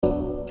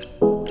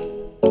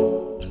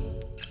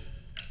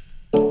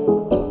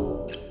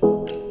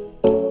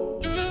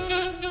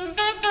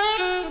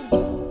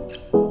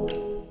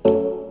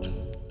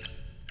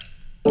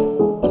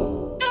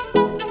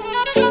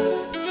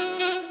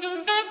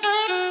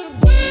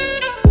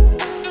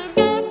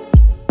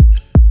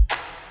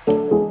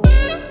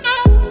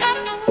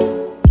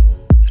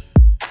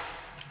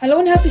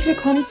herzlich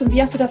willkommen zum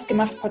Wie hast du das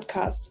gemacht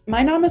Podcast.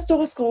 Mein Name ist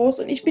Doris Groß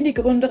und ich bin die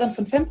Gründerin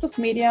von Fempris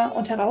Media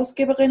und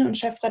Herausgeberin und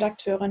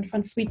Chefredakteurin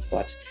von Sweet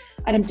Spot,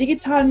 einem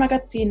digitalen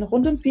Magazin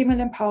rund um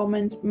Female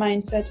Empowerment,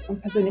 Mindset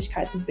und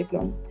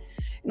Persönlichkeitsentwicklung.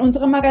 In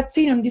unserem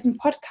Magazin und in diesem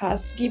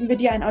Podcast geben wir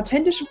dir einen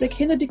authentischen Blick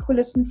hinter die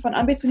Kulissen von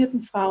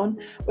ambitionierten Frauen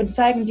und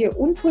zeigen dir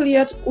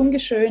unpoliert,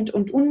 ungeschönt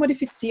und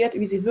unmodifiziert,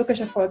 wie sie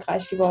wirklich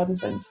erfolgreich geworden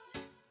sind.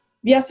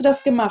 Wie hast du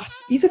das gemacht?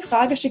 Diese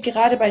Frage steht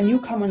gerade bei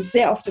Newcomern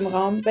sehr oft im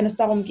Raum, wenn es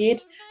darum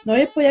geht,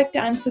 neue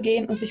Projekte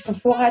anzugehen und sich von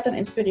Vorreitern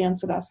inspirieren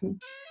zu lassen.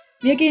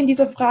 Wir gehen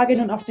dieser Frage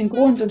nun auf den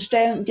Grund und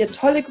stellen dir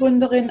tolle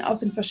Gründerinnen aus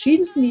den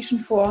verschiedensten Nischen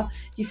vor,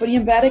 die von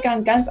ihrem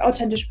Werdegang ganz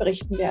authentisch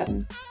berichten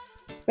werden.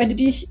 Wenn du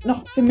dich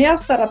noch für mehr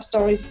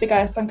Startup-Stories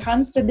begeistern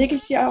kannst, dann lege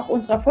ich dir auch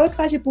unsere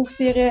erfolgreiche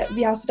Buchserie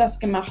Wie hast du das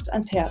gemacht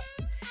ans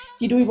Herz,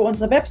 die du über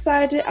unsere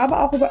Webseite,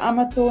 aber auch über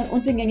Amazon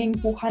und den gängigen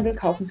Buchhandel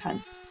kaufen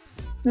kannst.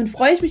 Nun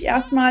freue ich mich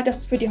erstmal,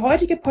 dass du für die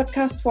heutige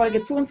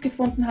Podcast-Folge zu uns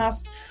gefunden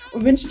hast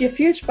und wünsche dir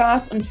viel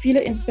Spaß und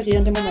viele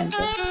inspirierende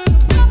Momente.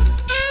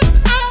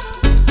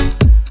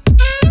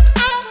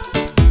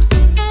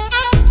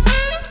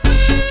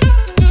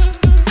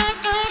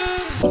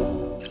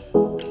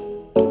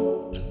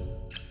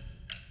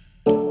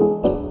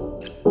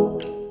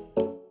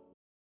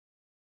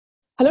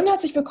 Hallo und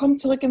herzlich willkommen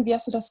zurück im Wie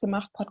hast du das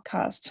gemacht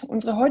Podcast.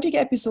 Unsere heutige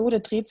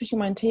Episode dreht sich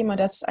um ein Thema,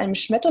 das einem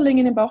Schmetterling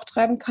in den Bauch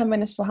treiben kann,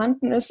 wenn es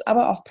vorhanden ist,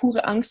 aber auch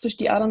pure Angst durch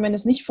die Adern, wenn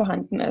es nicht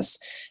vorhanden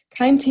ist.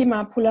 Kein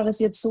Thema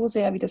polarisiert so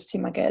sehr wie das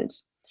Thema Geld.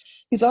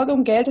 Die Sorge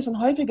um Geld ist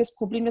ein häufiges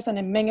Problem, das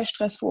eine Menge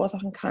Stress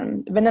verursachen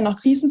kann. Wenn dann noch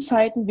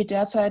Krisenzeiten wie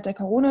derzeit der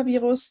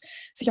Coronavirus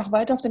sich auch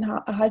weiter auf den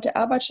Erhalt der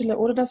Arbeitsstelle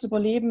oder das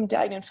Überleben der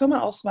eigenen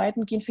Firma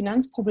ausweiten, gehen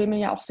Finanzprobleme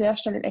ja auch sehr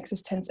schnell in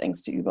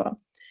Existenzängste über.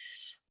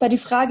 Da die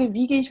Frage,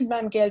 wie gehe ich mit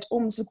meinem Geld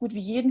um, so gut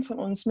wie jeden von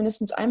uns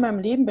mindestens einmal im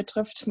Leben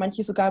betrifft,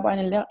 manche sogar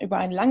über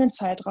einen langen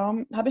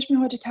Zeitraum, habe ich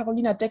mir heute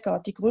Carolina Decker,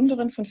 die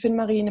Gründerin von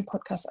FinMarie, in den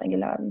Podcast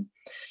eingeladen.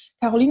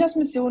 Carolinas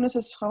Mission ist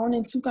es, Frauen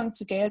den Zugang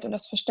zu Geld und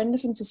das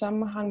Verständnis im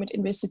Zusammenhang mit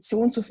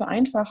Investitionen zu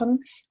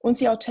vereinfachen und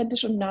sie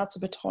authentisch und nah zu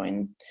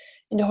betreuen.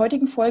 In der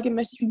heutigen Folge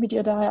möchte ich mich mit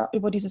ihr daher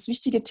über dieses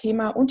wichtige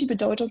Thema und die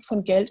Bedeutung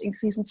von Geld in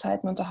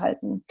Krisenzeiten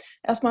unterhalten.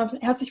 Erstmal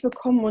herzlich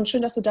willkommen und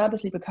schön, dass du da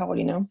bist, liebe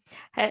Carolina.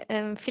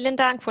 Vielen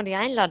Dank für die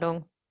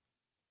Einladung.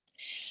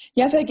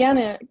 Ja, sehr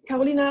gerne.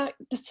 Carolina,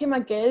 das Thema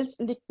Geld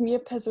liegt mir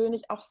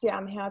persönlich auch sehr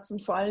am Herzen,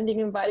 vor allen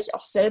Dingen, weil ich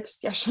auch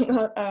selbst ja schon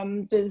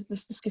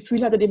das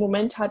Gefühl hatte, den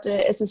Moment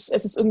hatte, es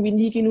ist irgendwie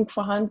nie genug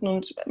vorhanden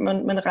und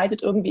man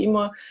reitet irgendwie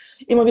immer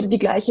wieder die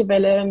gleiche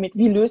Welle mit,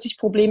 wie löse ich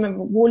Probleme,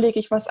 wo lege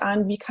ich was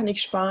an, wie kann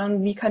ich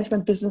sparen, wie kann ich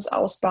mein Business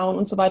ausbauen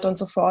und so weiter und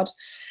so fort.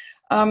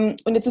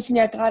 Und jetzt sind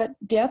ja gerade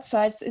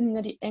derzeit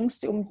die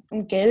Ängste um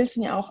Geld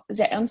sind ja auch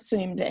sehr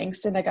ernstzunehmende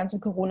Ängste in der ganzen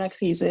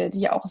Corona-Krise,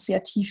 die ja auch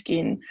sehr tief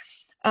gehen.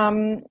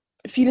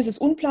 Vieles ist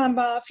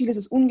unplanbar, vieles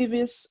ist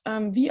ungewiss.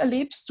 Wie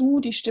erlebst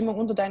du die Stimmung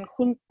unter deinen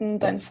Kunden,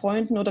 deinen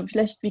Freunden oder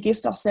vielleicht, wie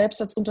gehst du auch selbst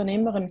als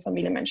Unternehmerin,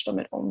 Familienmensch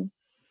damit um?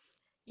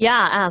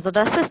 Ja, also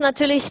das ist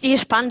natürlich die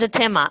spannende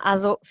Thema.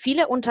 Also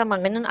viele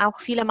Unternehmerinnen, auch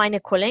viele meiner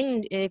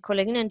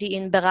Kolleginnen, die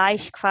im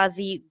Bereich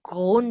quasi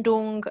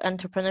Gründung,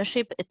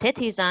 Entrepreneurship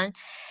tätig sind,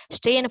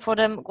 stehen vor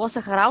den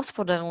großen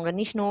Herausforderungen,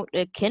 nicht nur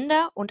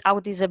Kinder und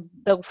auch diese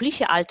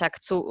berufliche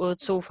Alltag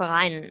zu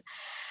vereinen.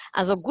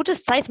 Also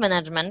gutes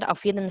Zeitmanagement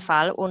auf jeden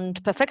Fall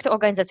und perfekte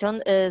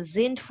Organisation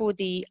sind für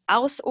die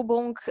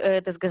Ausübung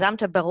des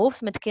gesamten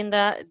Berufs mit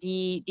Kindern,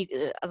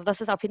 also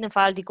das ist auf jeden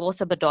Fall die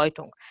große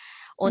Bedeutung.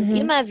 Und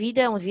immer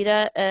wieder und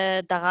wieder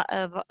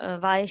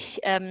war ich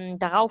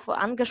darauf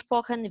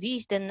angesprochen, wie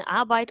ich denn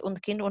Arbeit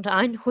und Kind unter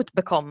einen Hut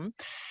bekomme.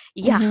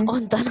 Ja,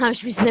 und dann habe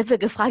ich mich selber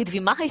gefragt, wie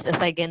mache ich das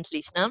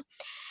eigentlich, ne?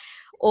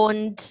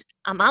 Und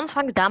am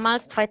Anfang,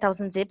 damals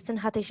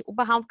 2017, hatte ich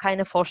überhaupt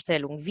keine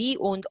Vorstellung, wie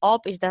und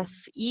ob ich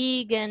das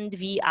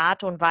irgendwie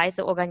Art und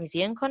Weise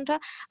organisieren konnte.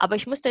 Aber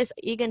ich musste es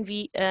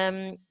irgendwie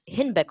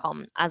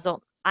hinbekommen.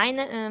 Also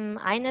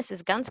eines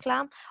ist ganz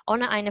klar,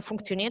 ohne eine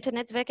funktionierte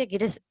Netzwerke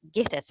geht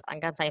es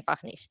ganz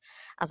einfach nicht.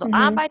 Also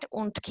Arbeit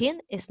und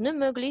Kind ist nur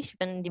möglich,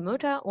 wenn die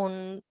Mütter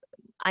und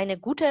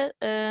ein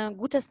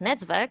gutes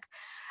Netzwerk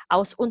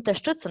aus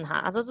Unterstützen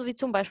haben. Also so wie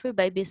zum Beispiel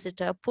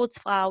Babysitter,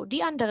 Putzfrau,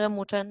 die andere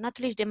Mutter,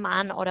 natürlich den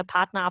Mann oder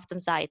Partner auf der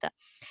Seite.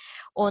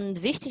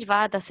 Und wichtig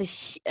war, dass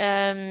ich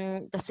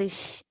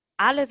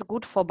alles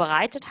gut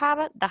vorbereitet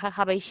habe. Daher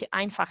habe ich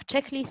einfach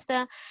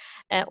Checkliste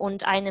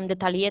und einen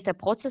detaillierten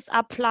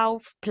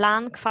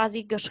Prozessablaufplan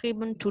quasi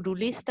geschrieben,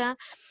 To-Do-Liste.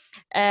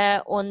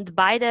 Und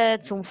beide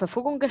zur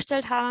Verfügung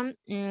gestellt haben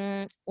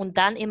und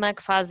dann immer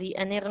quasi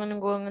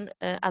Erinnerungen,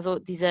 also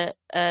diese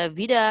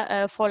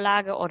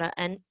Wiedervorlage oder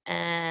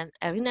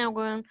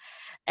Erinnerungen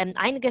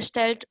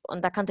eingestellt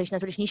und da konnte ich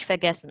natürlich nicht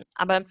vergessen.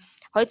 Aber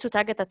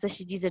heutzutage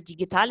tatsächlich diese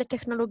digitale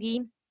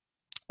Technologie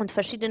und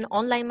verschiedene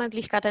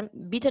Online-Möglichkeiten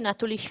bieten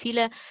natürlich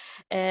viele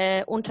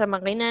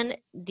Unternehmerinnen,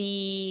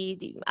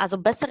 die also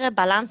bessere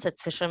Balance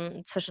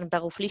zwischen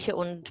berufliche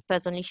und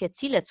persönliche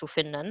Ziele zu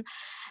finden.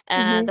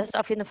 Das ist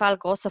auf jeden Fall ein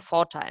großer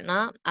Vorteil.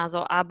 Ne? Also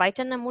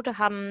arbeitende Mutter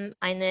haben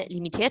eine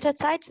limitierte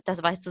Zeit,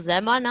 das weißt du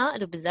selber, ne?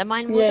 Du bist selber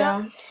eine Mutter.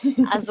 Ja.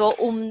 Also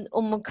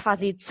um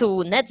quasi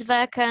zu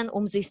netzwerken,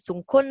 um sich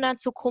zum Kunden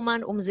zu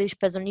kümmern, um sich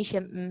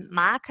persönliche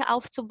Marke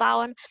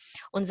aufzubauen.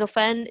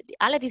 Insofern,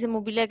 alle diese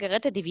mobile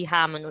Geräte, die wir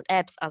haben und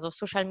Apps, also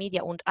Social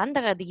Media und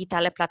andere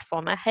digitale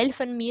Plattformen,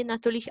 helfen mir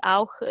natürlich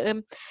auch,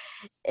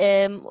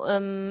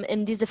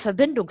 in diese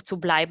Verbindung zu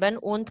bleiben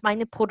und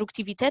meine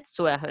Produktivität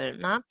zu erhöhen.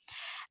 Ne?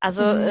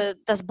 Also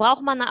das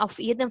braucht man auf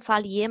jeden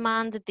Fall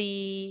jemand,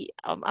 die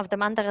auf der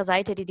anderen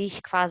Seite, die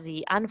dich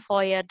quasi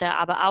anfeuert, der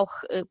aber auch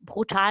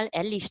brutal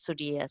ehrlich zu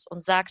dir ist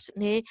und sagt,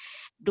 nee,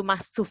 du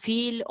machst zu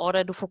viel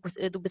oder du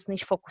bist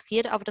nicht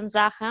fokussiert auf die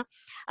Sache.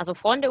 Also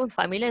Freunde und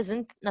Familie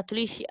sind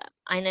natürlich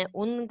eine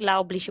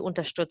unglaubliche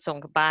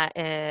Unterstützung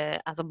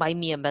also bei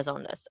mir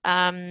besonders.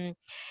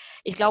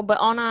 Ich glaube,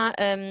 ohne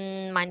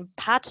meinen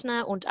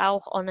Partner und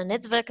auch ohne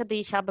Netzwerke, die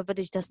ich habe,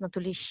 würde ich das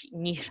natürlich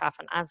nicht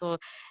schaffen. Also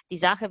die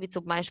Sache wie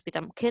zum Beispiel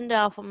am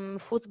Kinder vom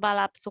Fußball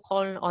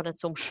abzuholen oder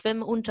zum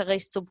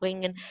Schwimmunterricht zu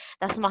bringen,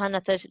 das machen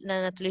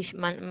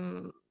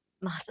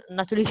macht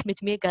natürlich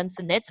mit mir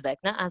ganze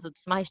Netzwerk. Ne? Also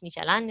das mache ich nicht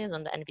alleine,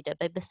 sondern entweder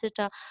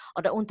Babysitter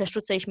oder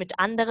unterstütze ich mit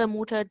anderen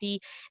Mutter,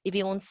 die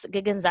wir uns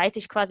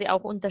gegenseitig quasi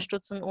auch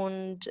unterstützen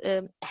und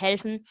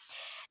helfen.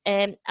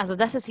 Also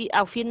das ist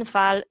auf jeden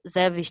Fall ein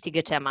sehr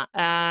wichtiges Thema.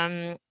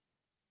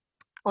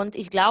 Und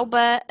ich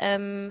glaube,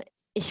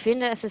 ich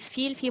finde, es ist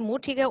viel, viel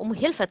mutiger, um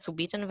Hilfe zu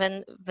bieten,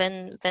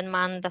 wenn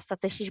man das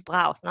tatsächlich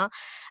braucht. Ne?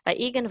 Weil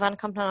irgendwann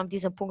kommt man an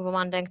diesen Punkt, wo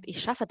man denkt,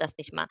 ich schaffe das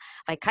nicht mehr.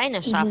 Weil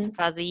keiner schafft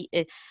quasi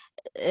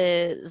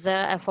sehr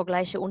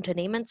erfolgreiche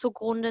Unternehmen zu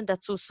gründen,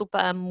 dazu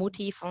super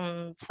mutig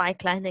von 2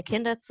 kleinen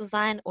Kindern zu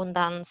sein und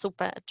dann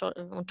super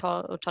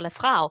tolle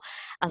Frau.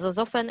 Also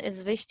insofern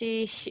ist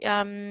wichtig,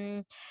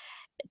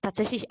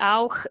 tatsächlich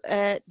auch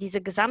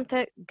diese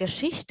gesamte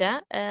Geschichte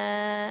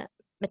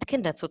mit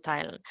Kindern zu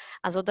teilen.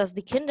 Also, dass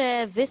die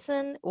Kinder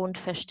wissen und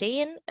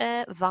verstehen,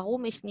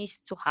 warum ich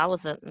nicht zu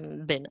Hause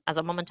bin.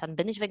 Also momentan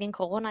bin ich wegen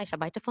Corona, ich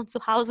arbeite von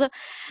zu Hause.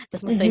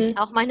 Das musste ich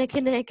auch meine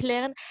Kinder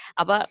erklären.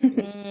 Aber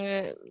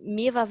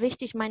mir war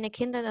wichtig, meine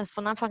Kinder das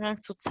von Anfang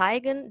an zu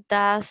zeigen,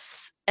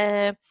 dass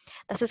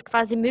das ist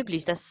quasi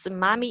möglich. Dass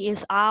Mami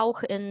ist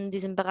auch in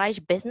diesem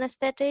Bereich Business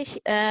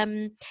tätig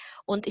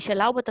und ich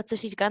erlaube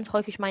tatsächlich ganz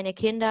häufig meine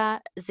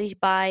Kinder, sich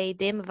bei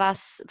dem,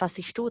 was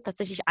ich tue,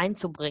 tatsächlich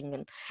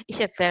einzubringen.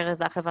 Ich erkläre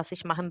Sachen, was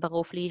ich mache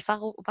beruflich,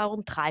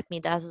 warum treibt mir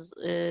das,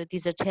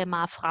 dieses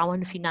Thema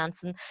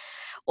Frauenfinanzen.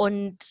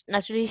 Und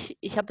natürlich,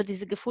 ich habe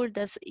dieses Gefühl,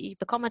 dass ich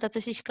bekomme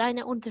tatsächlich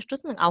kleine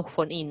Unterstützung auch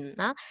von ihnen.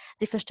 Ne?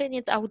 Sie verstehen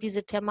jetzt auch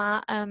dieses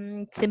Thema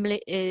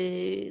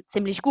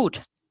ziemlich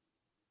gut.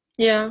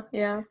 Ja,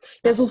 ja.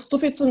 Ja, so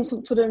viel zu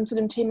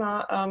dem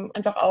Thema,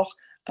 einfach auch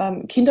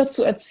Kinder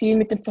zu erziehen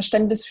mit dem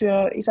Verständnis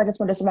für, ich sage jetzt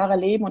mal, das wahre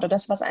Leben oder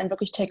das, was einen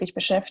wirklich täglich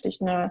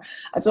beschäftigt. Ne?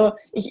 Also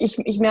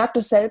ich merke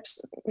das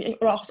selbst,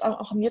 oder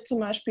auch mir zum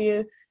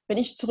Beispiel, wenn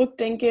ich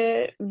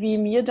zurückdenke, wie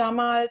mir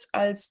damals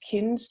als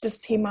Kind das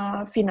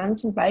Thema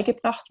Finanzen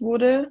beigebracht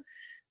wurde,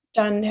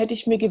 dann hätte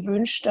ich mir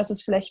gewünscht, dass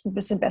es vielleicht ein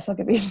bisschen besser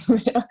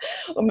gewesen wäre,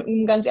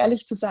 um ganz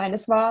ehrlich zu sein.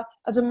 Es war,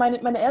 also meine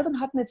Eltern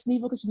hatten jetzt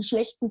nie wirklich einen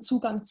schlechten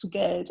Zugang zu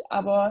Geld,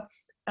 aber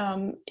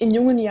in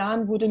jungen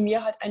Jahren wurde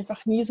mir halt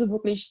einfach nie so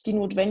wirklich die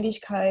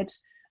Notwendigkeit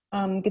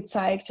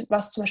gezeigt,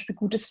 was zum Beispiel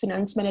gutes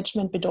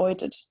Finanzmanagement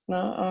bedeutet.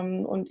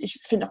 Ne? Und ich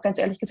finde auch ganz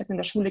ehrlich gesagt, in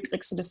der Schule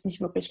kriegst du das nicht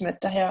wirklich mit.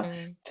 Daher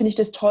finde ich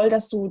das toll,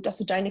 dass du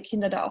deine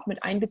Kinder da auch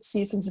mit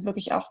einbeziehst und sie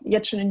wirklich auch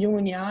jetzt schon in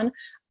jungen Jahren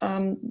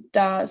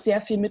da sehr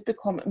viel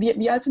mitbekommen.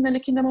 Wie alt sind deine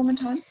Kinder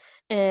momentan?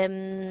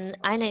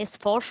 Eine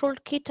ist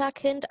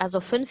Vorschul-Kita-Kind, also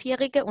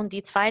 5-Jährige, und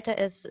die zweite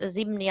ist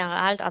 7 Jahre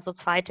alt, also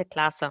 2.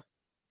 Klasse.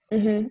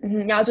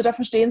 Ja, also da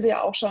verstehen sie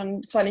ja auch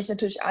schon, zwar nicht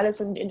natürlich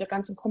alles in der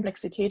ganzen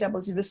Komplexität, aber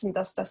sie wissen,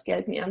 dass das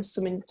Geld ein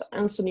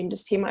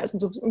ernstzunehmendes Thema ist.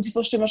 Und sie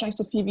verstehen wahrscheinlich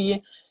so viel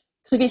wie,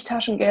 kriege ich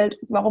Taschengeld?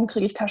 Warum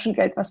kriege ich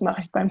Taschengeld? Was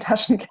mache ich beim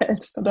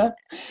Taschengeld, oder?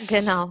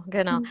 Genau.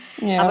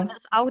 Ja. Aber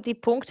das auch die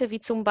Punkte wie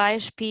zum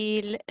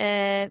Beispiel,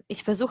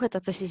 ich versuche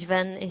tatsächlich,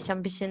 wenn ich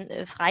ein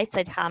bisschen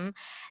Freizeit habe,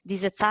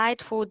 diese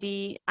Zeit für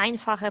die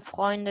einfachen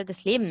Freunde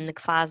des Lebens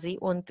quasi,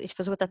 und ich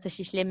versuche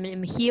tatsächlich Leben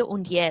im Hier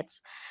und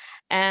Jetzt.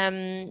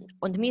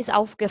 Und mir ist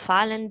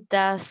aufgefallen,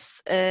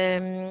 dass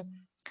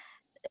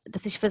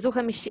ich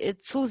versuche, mich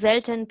zu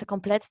selten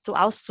komplett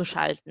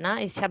auszuschalten.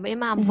 Ne? Ich habe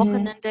immer am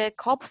Wochenende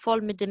Kopf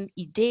voll mit dem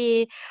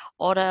Idee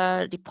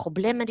oder die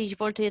Probleme, die ich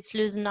wollte jetzt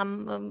lösen,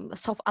 am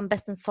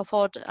besten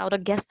sofort oder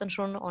gestern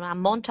schon oder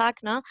am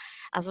Montag. Ne?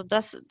 Also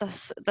das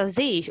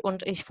sehe ich.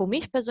 Und für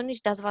mich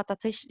persönlich, das war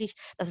tatsächlich,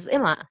 das ist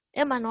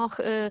immer noch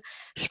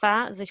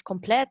schwer, sich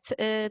komplett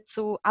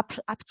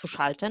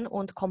abzuschalten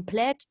und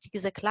komplett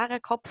diese klare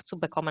Kopf zu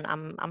bekommen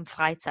am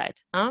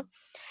Freizeit. Ne?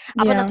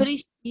 Aber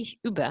natürlich, ich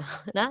übe.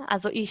 Ne?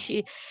 Also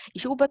ich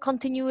übe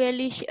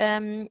kontinuierlich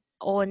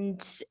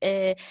und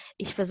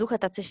ich versuche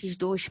tatsächlich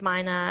durch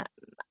meine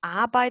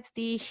Arbeit,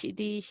 die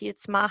ich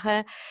jetzt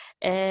mache,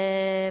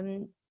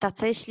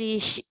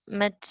 tatsächlich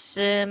mit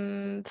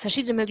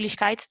verschiedenen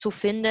Möglichkeiten zu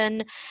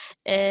finden,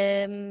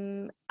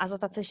 also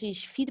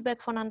tatsächlich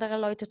Feedback von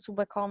anderen Leuten zu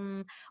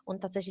bekommen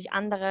und tatsächlich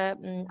andere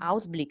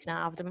Ausblick,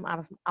 ne,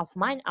 auf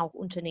mein auch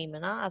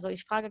Unternehmen. Ne? Also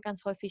ich frage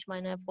ganz häufig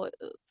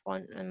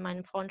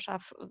meinen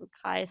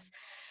Freundschaftskreis,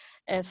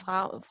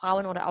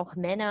 Frauen oder auch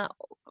Männer,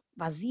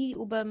 was sie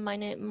über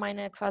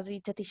meine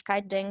quasi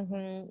Tätigkeit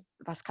denken,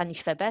 was kann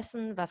ich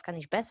verbessern, was kann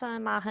ich besser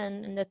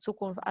machen in der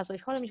Zukunft. Also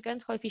ich hole mich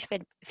ganz häufig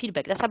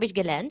Feedback. Das habe ich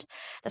gelernt.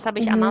 Das habe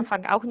ich am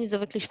Anfang auch nie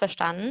so wirklich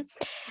verstanden.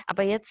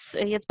 Aber jetzt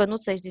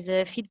benutze ich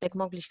diese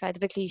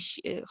Feedback-Möglichkeit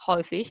wirklich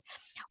häufig.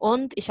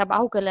 Und ich habe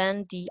auch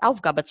gelernt, die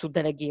Aufgabe zu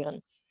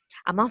delegieren.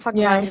 Am Anfang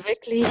war ich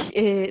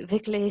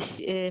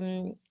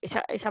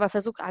ich habe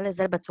versucht, alles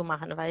selber zu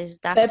machen, weil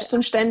ich dachte, selbst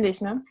und ständig,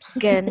 ne?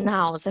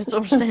 genau,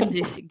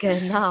 selbstverständlich,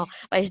 genau,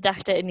 weil ich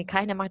dachte,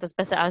 keiner macht das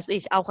besser als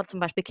ich, auch zum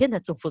Beispiel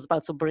Kinder zum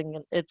Fußball zu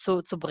bringen,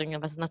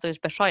 was ist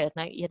natürlich bescheuert,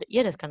 ne?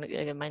 Jedes kann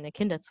meine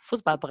Kinder zu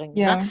Fußball bringen,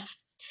 ne? Ja.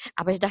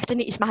 Aber ich dachte,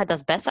 nee, ich mache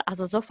das besser,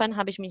 also insofern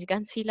habe ich mich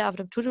ganz viele auf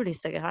der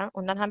To-Do-Liste gehabt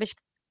und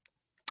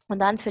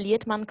dann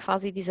verliert man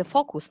quasi diesen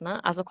Fokus,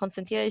 ne? Also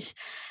konzentriere ich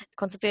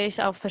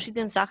auf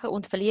verschiedene Sachen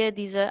und verliere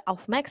diese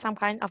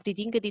Aufmerksamkeit auf die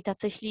Dinge, die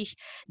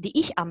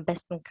ich am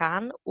besten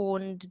kann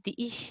und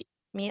die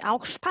mir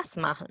auch Spaß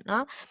machen.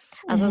 Ne?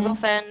 Also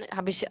insofern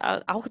habe ich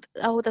auch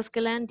das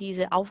gelernt,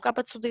 diese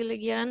Aufgabe zu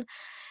delegieren.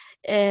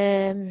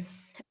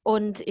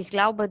 Und ich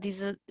glaube,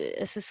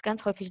 es ist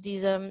ganz häufig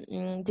diese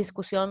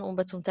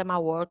Diskussion zum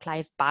Thema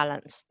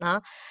Work-Life-Balance.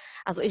 Ne?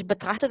 Also ich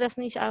betrachte das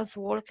nicht als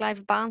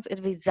Work-Life-Balance.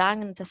 Ich würde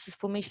sagen, das ist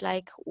für mich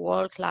like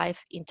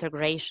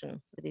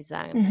Work-Life-Integration, würde ich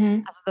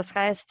sagen. Also das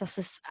heißt, das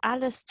ist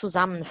alles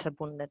zusammen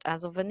verbunden.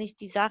 Also wenn ich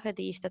die Sache,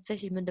 die ich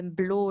tatsächlich mit dem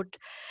Blut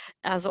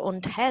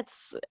und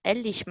Herz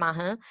ehrlich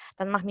mache,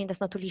 dann macht mir das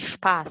natürlich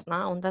Spaß.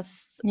 Ne? Und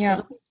das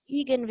versuche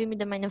ich irgendwie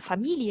mit meinem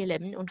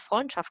Familienleben und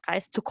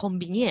Freundschaftskreis zu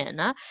kombinieren.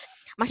 Ne?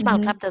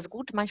 Manchmal klappt das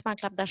gut, manchmal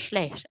klappt das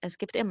schlecht. Es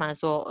gibt immer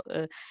so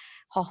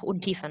Hoch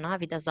und Tiefe, ne?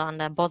 Wie das so an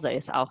der Börse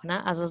ist auch.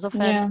 Ne? Also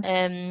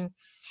insofern,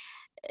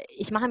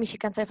 ich mache mich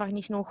ganz einfach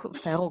nicht nur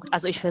verrückt.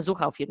 Also ich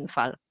versuche auf jeden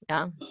Fall,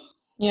 ja.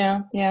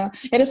 Ja,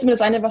 das ist immer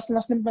das eine, was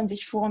nimmt man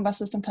sich vor und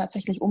was ist dann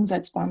tatsächlich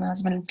umsetzbar. Ne?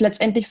 Also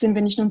letztendlich sind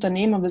wir nicht nur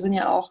Unternehmer, wir sind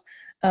ja auch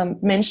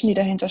Menschen, die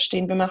dahinter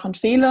stehen. Wir machen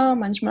Fehler,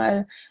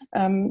 manchmal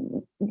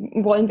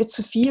wollen wir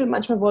zu viel,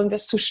 manchmal wollen wir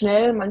es zu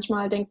schnell,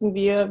 manchmal denken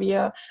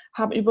wir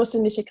haben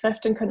übersinnliche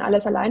Kräfte und können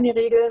alles alleine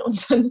regeln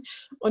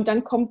und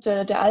dann kommt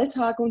der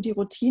Alltag und die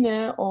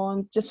Routine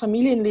und das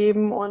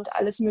Familienleben und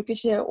alles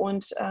Mögliche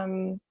und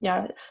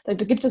da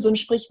gibt es so ein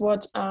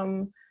Sprichwort,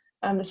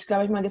 das,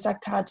 glaube ich, mal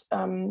gesagt hat,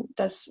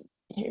 dass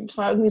es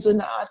war irgendwie so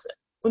eine Art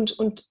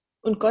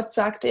und Gott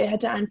sagte, er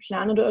hätte einen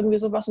Plan oder irgendwie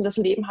sowas und das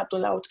Leben hat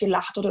nur laut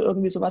gelacht oder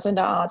irgendwie sowas in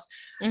der Art.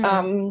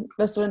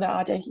 Das so in der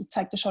Art, ja, ich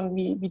zeig dir schon,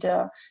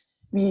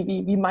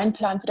 wie mein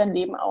Plan für dein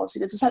Leben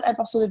aussieht. Es ist halt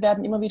einfach so, wir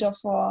werden immer wieder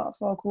vor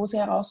große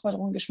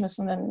Herausforderungen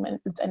geschmissen, denn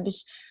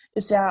letztendlich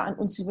ist ja an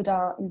uns, wie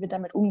wir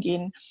damit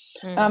umgehen.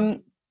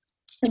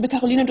 Liebe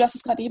Caroline, du hast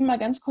es gerade eben mal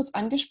ganz kurz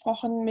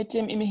angesprochen mit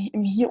dem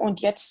im Hier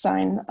und Jetzt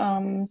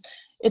sein.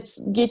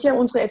 Jetzt geht ja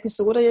unsere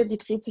Episode, die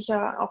dreht sich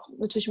ja auch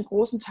natürlich im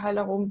großen Teil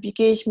darum, wie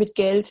gehe ich mit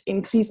Geld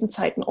in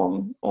Krisenzeiten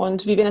um?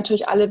 Und wie wir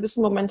natürlich alle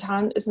wissen,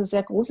 momentan ist eine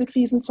sehr große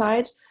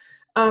Krisenzeit.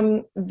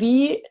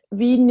 Wie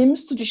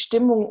nimmst du die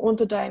Stimmung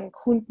unter deinen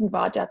Kunden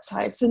wahr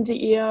derzeit? Sind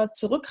die eher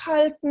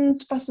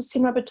zurückhaltend, was das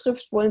Thema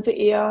betrifft? Wollen sie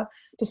eher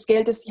das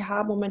Geld, das sie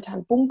haben,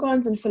 momentan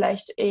bunkern? Sind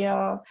vielleicht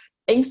eher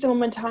Ängste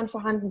momentan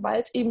vorhanden, weil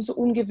es eben so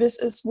ungewiss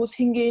ist, wo es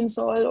hingehen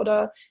soll?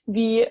 Oder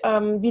wie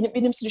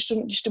nimmst du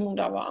die Stimmung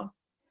da wahr?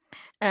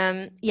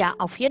 Ja,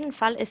 auf jeden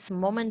Fall ist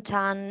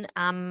momentan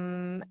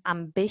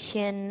ein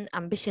bisschen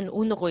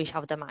unruhig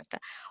auf dem Markt.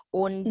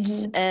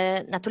 Und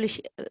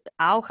natürlich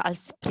auch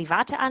als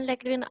private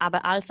Anlegerin,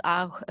 aber als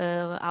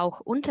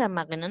auch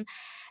Unternehmerinnen,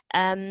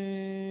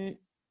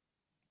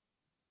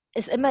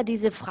 ist immer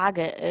diese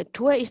Frage,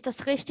 tue ich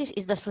das richtig?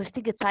 Ist das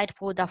richtige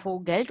Zeitpunkt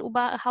davor, Geld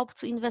überhaupt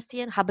zu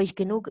investieren? Habe ich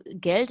genug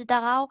Geld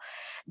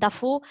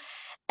davor?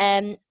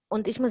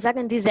 Und ich muss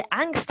sagen, diese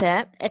Angst,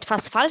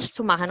 etwas falsch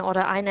zu machen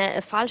oder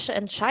eine falsche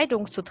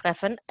Entscheidung zu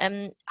treffen,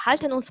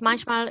 halten uns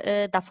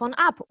manchmal davon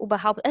ab,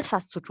 überhaupt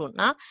etwas zu tun.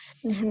 Ne?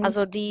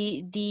 Also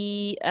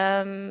die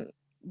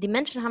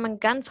Menschen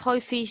haben ganz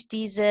häufig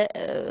diese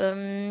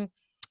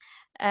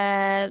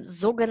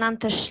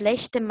sogenannte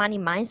schlechte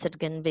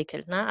Money-Mindset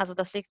entwickelt. Ne? Also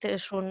das liegt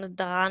schon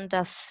daran,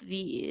 dass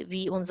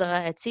wie unsere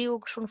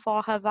Erziehung schon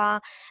vorher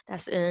war,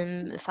 dass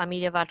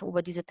Familie war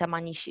über diese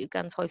Thema nicht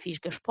ganz häufig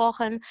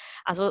gesprochen.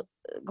 Also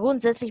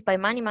grundsätzlich bei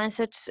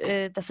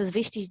Money-Mindset, das ist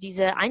wichtig,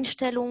 diese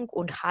Einstellung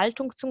und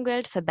Haltung zum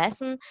Geld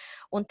verbessern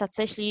und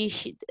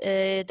tatsächlich,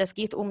 das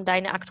geht um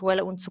deine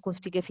aktuelle und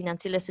zukünftige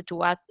finanzielle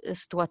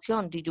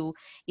Situation, die du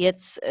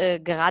jetzt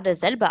gerade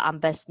selber am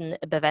besten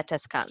bewerten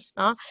kannst.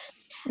 Ne?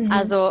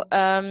 Also,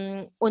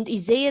 und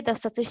ich sehe,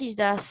 dass tatsächlich,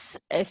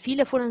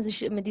 viele fühlen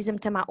sich mit diesem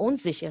Thema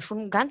unsicher,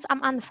 schon ganz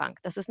am Anfang.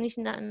 Das ist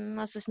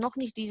noch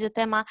nicht dieses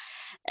Thema,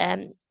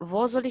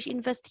 wo soll ich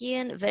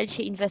investieren,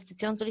 welche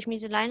Investition soll ich mir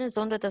leisten,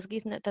 sondern das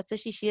geht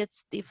tatsächlich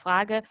jetzt die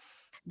Frage,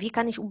 wie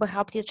kann ich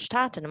überhaupt jetzt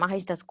starten? Mache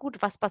ich das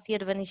gut? Was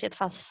passiert, wenn ich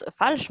etwas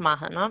falsch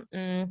mache? Ne?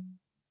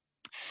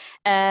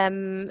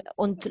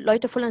 Und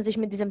Leute fühlen sich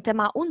mit diesem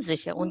Thema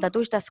unsicher. Und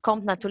dadurch, das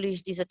kommt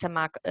natürlich dieses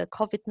Thema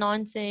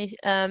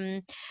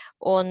Covid-19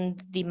 und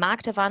die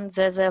Märkte waren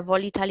sehr, sehr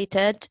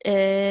Volatilität.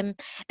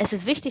 Es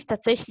ist wichtig,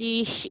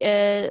 tatsächlich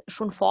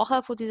schon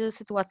vorher für diese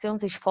Situation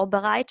sich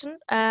vorbereiten.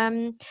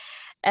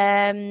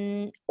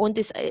 Und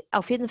ist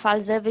auf jeden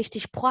Fall sehr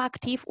wichtig,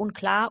 proaktiv und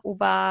klar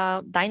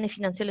über deine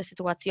finanzielle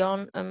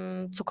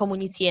Situation zu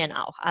kommunizieren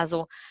auch.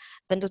 Also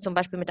wenn du zum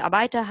Beispiel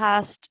Mitarbeiter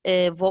hast,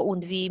 wo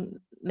und wie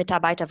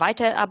Mitarbeiter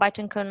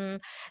weiterarbeiten können,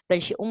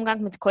 welcher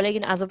Umgang mit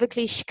Kollegen, also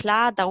wirklich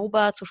klar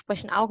darüber zu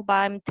sprechen, auch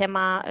beim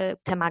Thema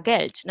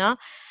Geld. Ne?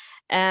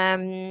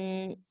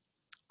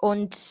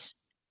 Und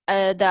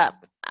der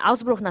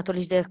Ausbruch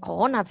natürlich des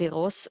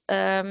Coronavirus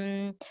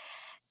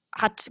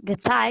hat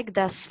gezeigt,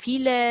 dass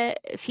viele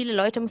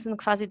Leute müssen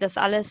quasi das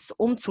alles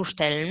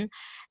umzustellen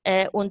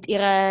und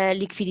ihre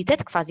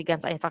Liquidität quasi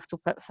ganz einfach zu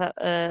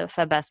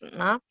verbessern.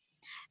 Ne?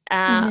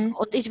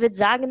 Und ich würde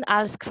sagen,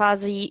 als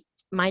quasi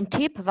mein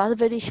Tipp, was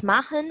würde ich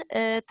machen,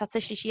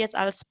 tatsächlich jetzt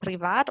als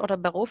privat oder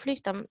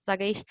beruflich, dann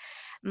sage ich,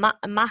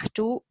 mach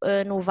du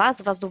nur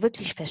was du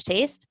wirklich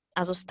verstehst.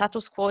 Also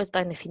Status Quo ist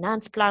deine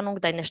Finanzplanung,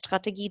 deine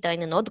Strategie,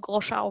 deine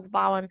Notgroschen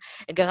aufbauen.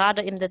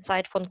 Gerade in der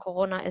Zeit von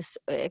Corona ist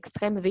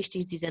extrem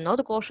wichtig, diese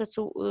Notgroschen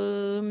zu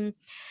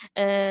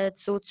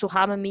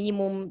haben,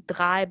 Minimum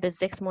 3 bis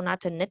 6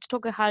 Monate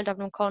Nettogehalt auf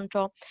dem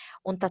Konto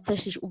und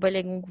tatsächlich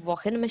überlegen,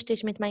 wohin möchte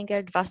ich mit meinem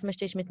Geld, was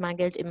möchte ich mit meinem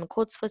Geld im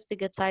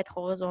kurzfristigen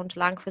Zeithorizont,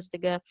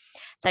 langfristigen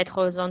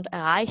Zeithorizont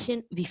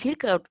erreichen, wie viel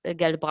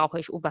Geld brauche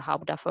ich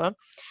überhaupt dafür.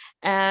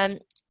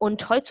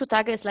 Und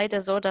heutzutage ist leider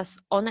so,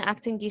 dass ohne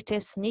Aktien geht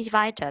es nicht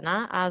weiter.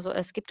 Ne? Also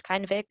es gibt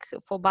keinen Weg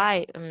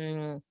vorbei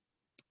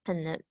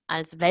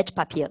als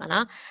Wertpapiere.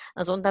 Ne?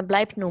 Also und dann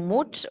bleibt nur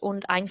Mut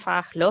und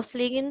einfach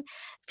loslegen.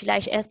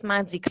 Vielleicht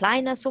erstmal die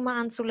kleine Summe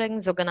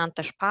anzulegen,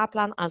 sogenannte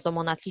Sparplan, also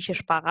monatliche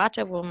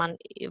Sparrate, wo man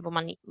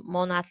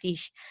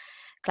monatlich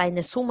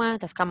kleine Summe,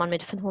 das kann man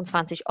mit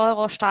 25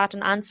 €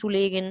 starten,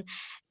 anzulegen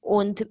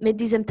und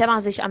mit diesem Thema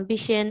sich ein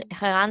bisschen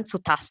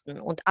heranzutasten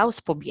und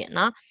ausprobieren.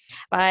 Ne?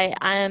 Weil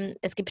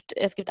es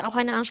gibt auch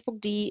einen Anspruch,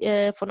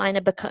 die von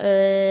einem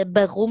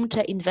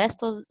berühmten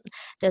Investor,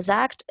 der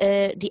sagt,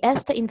 die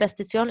erste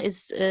Investition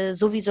ist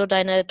sowieso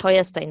deine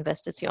teuerste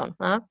Investition.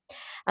 Ne?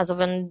 Also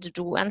wenn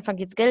du anfängst,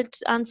 jetzt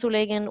Geld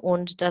anzulegen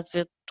und das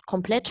wird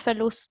komplett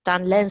Verlust,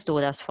 dann lernst du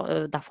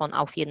davon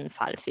auf jeden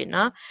Fall viel.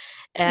 Ne?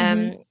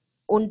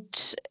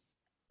 Und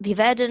wir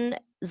werden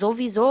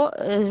sowieso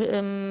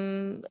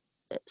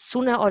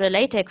sooner or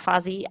later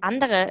quasi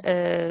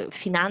andere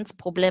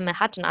Finanzprobleme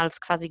hatten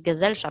als quasi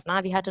Gesellschaft.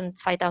 Ne? Wir hatten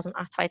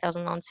 2008,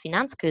 2009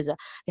 Finanzkrise.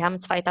 Wir haben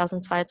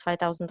 2002,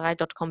 2003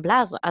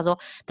 Dotcom-Blase. Also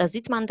da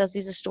sieht man, dass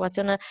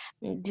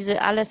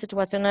alle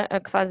Situationen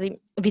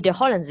quasi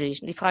wiederholen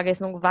sich. Die Frage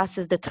ist nur, was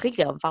ist der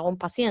Trigger? Warum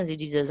passieren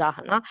diese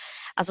Sachen? Ne?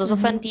 Also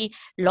insofern, die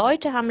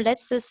Leute haben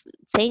letztes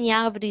 10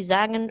 Jahre, würde ich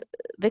sagen,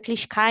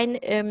 wirklich kein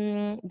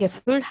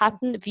Gefühl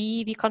hatten,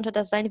 wie konnte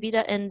das sein,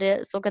 wieder in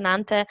der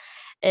sogenannte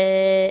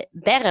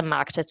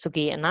Bärenmärkte zu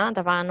gehen. Ne?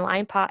 Da waren nur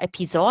ein paar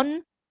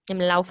Episoden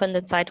im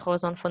laufenden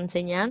Zeithorizont von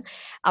 10 Jahren.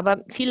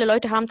 Aber viele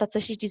Leute haben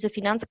tatsächlich diese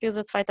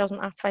Finanzkrise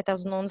 2008,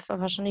 2009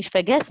 wahrscheinlich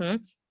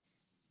vergessen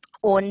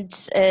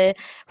und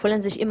fühlen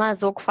sich immer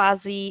so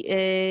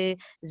quasi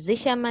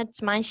sicher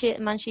mit manche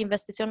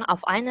Investitionen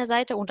auf einer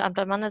Seite und auf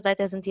der anderen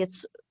Seite sind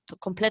jetzt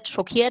komplett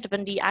schockiert,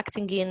 wenn die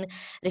Aktien gehen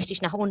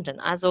richtig nach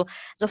unten. Also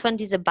insofern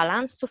diese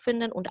Balance zu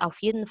finden und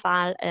auf jeden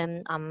Fall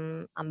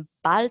am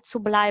Ball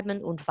zu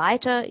bleiben und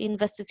weiter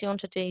Investitionen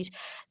tätig,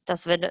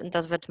 das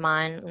wird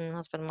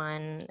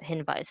mein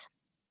Hinweis.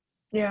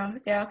 Ja,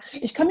 ja.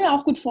 Ich kann mir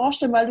auch gut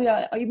vorstellen, weil du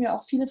ja eben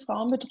auch viele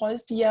Frauen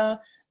betreust, die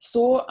ja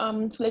so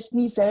vielleicht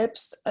nie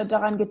selbst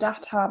daran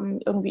gedacht haben,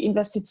 irgendwie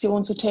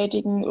Investitionen zu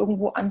tätigen,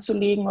 irgendwo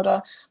anzulegen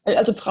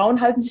also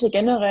Frauen halten sich ja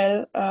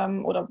generell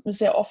oder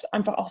sehr oft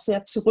einfach auch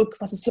sehr zurück,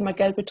 was das Thema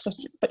Geld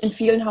betrifft. In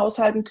vielen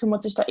Haushalten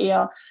kümmert sich da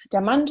eher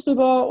der Mann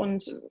drüber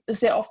und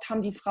sehr oft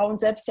haben die Frauen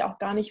selbst ja auch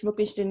gar nicht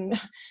wirklich den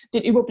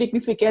Überblick,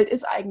 wie viel Geld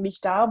ist eigentlich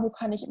da, wie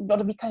kann ich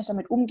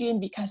damit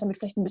umgehen, wie kann ich damit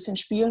vielleicht ein bisschen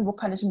spielen, wo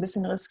kann ich ein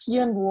bisschen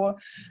riskieren, wo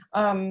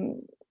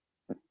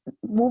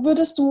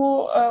würdest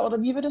du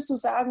oder wie würdest du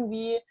sagen,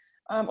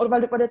 oder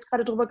weil du jetzt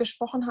gerade darüber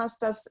gesprochen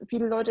hast, dass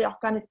viele Leute auch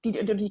gar nicht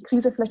die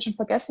Krise vielleicht schon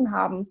vergessen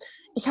haben.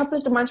 Ich habe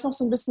vielleicht manchmal auch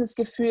so ein bisschen das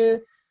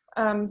Gefühl,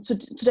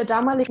 zu der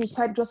damaligen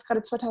Zeit, du hast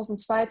gerade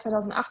 2002,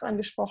 2008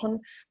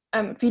 angesprochen,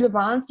 viele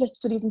waren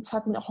vielleicht zu diesem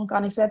Zeitpunkt auch noch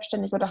gar nicht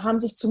selbstständig oder haben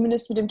sich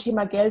zumindest mit dem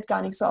Thema Geld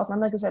gar nicht so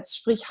auseinandergesetzt.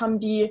 Sprich, haben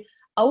die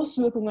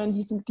Auswirkungen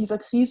dieser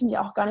Krisen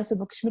ja auch gar nicht so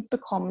wirklich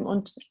mitbekommen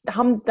und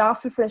haben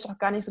dafür vielleicht auch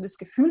gar nicht so das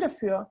Gefühl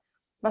dafür,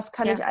 was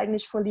kann ich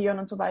eigentlich verlieren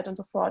und so weiter und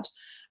so fort.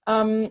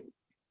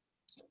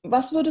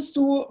 Was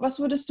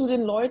würdest du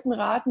den Leuten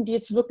raten, die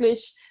jetzt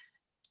wirklich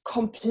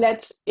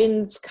komplett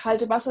ins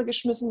kalte Wasser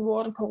geschmissen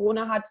worden.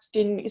 Corona hat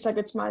den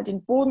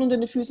Boden unter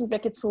den Füßen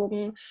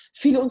weggezogen.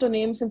 Viele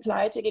Unternehmen sind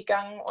pleite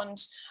gegangen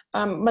und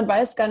man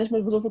weiß gar nicht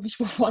mehr so wirklich,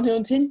 wo vorne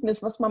und hinten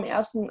ist, was man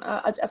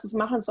als erstes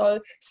machen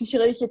soll.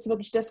 Sichere ich jetzt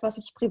wirklich das, was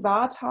ich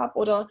privat habe,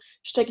 oder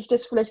stecke ich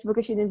das vielleicht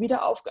wirklich in den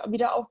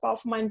Wiederaufbau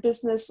von meinem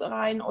Business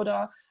rein?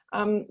 Oder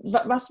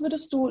was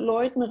würdest du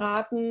Leuten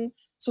raten,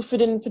 so für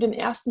den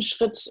ersten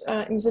Schritt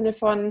im Sinne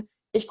von,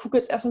 ich gucke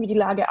jetzt erstmal, wie die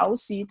Lage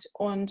aussieht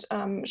und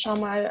schau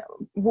mal,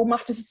 wo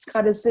macht es jetzt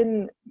gerade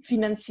Sinn,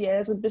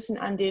 finanziell so ein bisschen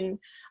an den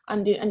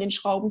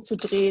Schrauben zu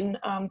drehen,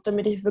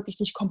 damit ich wirklich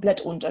nicht komplett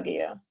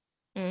untergehe.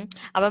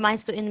 Aber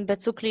meinst du in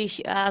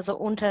bezüglich, also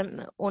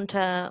unter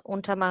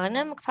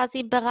meinem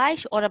quasi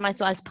Bereich, oder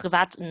meinst du als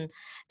privaten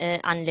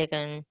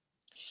Anlegern?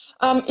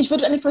 Ich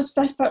würde eigentlich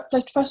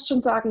vielleicht fast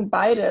schon sagen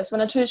beides, weil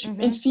natürlich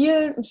in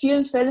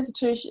vielen Fällen ist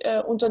natürlich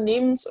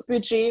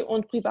Unternehmensbudget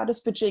und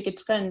privates Budget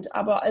getrennt,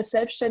 aber als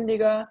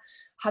Selbstständiger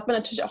hat man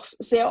natürlich auch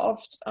sehr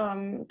oft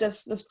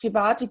das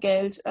private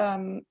Geld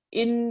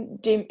in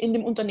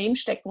dem Unternehmen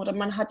stecken, oder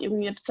man hat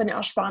irgendwie seine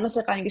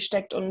Ersparnisse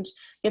reingesteckt und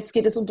jetzt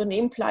geht das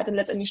Unternehmen pleite und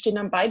letztendlich stehen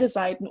dann beide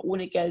Seiten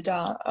ohne Geld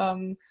da.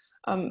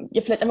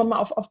 Ja, vielleicht einfach mal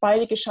auf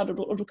beide geschaut,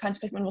 und du kannst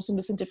vielleicht mal noch so ein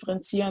bisschen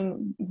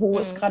differenzieren, wo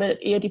ist gerade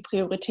eher die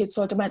Priorität.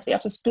 Sollte man jetzt eher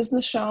auf das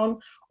Business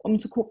schauen, um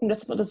zu gucken,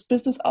 dass man das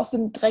Business aus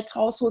dem Dreck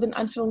rausholt, in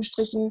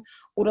Anführungsstrichen,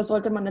 oder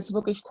sollte man jetzt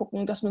wirklich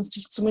gucken, dass man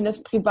sich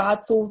zumindest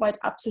privat so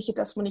weit absichert,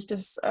 dass man nicht ich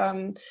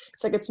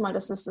sage jetzt mal,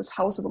 dass das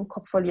Haus über dem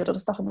Kopf verliert oder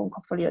das Dach über dem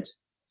Kopf verliert?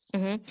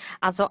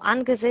 Also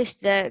angesichts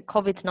der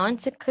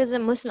Covid-19-Krise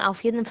müssen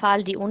auf jeden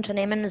Fall die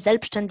Unternehmen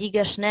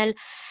Selbstständige schnell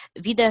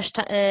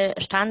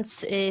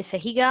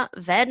widerstandsfähiger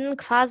werden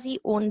quasi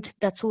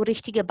und dazu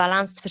richtige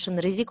Balance zwischen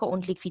Risiko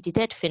und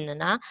Liquidität finden.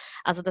 Ne?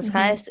 Also das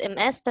heißt, in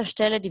erster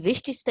Stelle die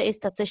wichtigste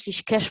ist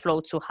tatsächlich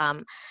Cashflow zu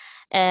haben.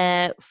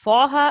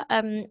 Vorher,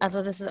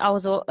 also das ist auch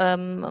so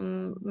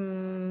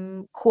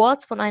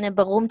kurz von einem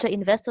berühmten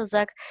Investor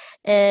sagt,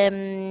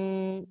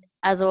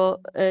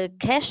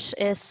 Cash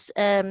is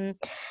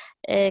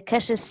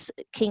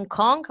King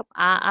Kong,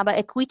 aber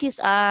Equities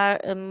are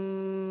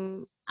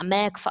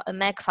mehr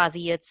quasi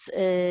jetzt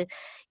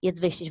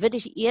wichtig.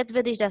 Jetzt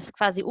würde ich das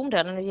quasi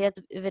umdrehen und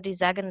jetzt würde ich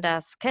sagen,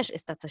 dass Cash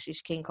ist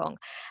tatsächlich King Kong.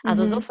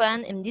 Also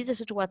insofern in dieser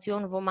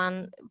Situation,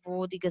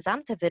 wo die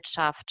gesamte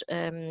Wirtschaft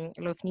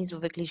läuft nie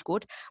so wirklich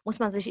gut, muss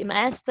man sich in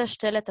erster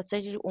Stelle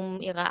tatsächlich um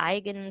ihre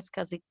eigenen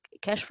quasi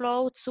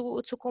Cashflow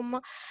zu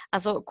kümmern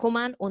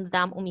und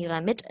dann um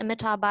ihre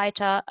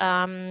Mitarbeiter,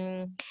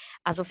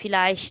 also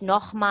vielleicht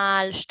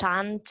nochmal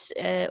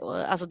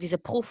also diese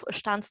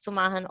Prüfstand zu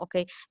machen,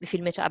 okay, wie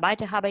viele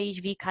Mitarbeiter habe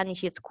ich, wie kann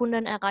ich jetzt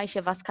Kunden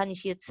erreichen, was kann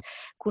ich jetzt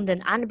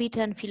Kunden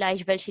anbieten,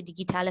 vielleicht welche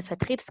digitale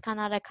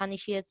Vertriebskanäle kann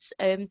ich jetzt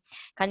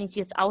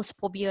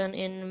ausprobieren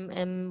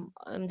in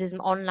diesem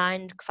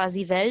Online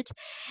quasi Welt.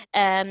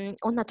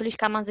 Und natürlich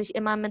kann man sich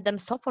immer mit dem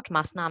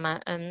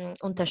Sofortmaßnahme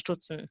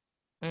unterstützen.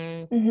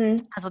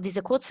 Also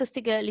diese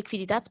kurzfristige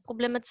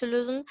Liquiditätsprobleme zu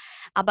lösen,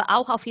 aber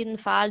auch auf jeden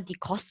Fall die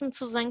Kosten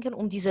zu senken,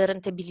 um diese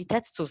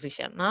Rentabilität zu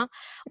sichern. Ne?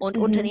 Und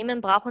Unternehmen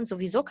brauchen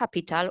sowieso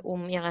Kapital,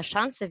 um ihre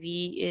Chance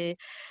wie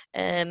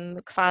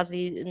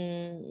quasi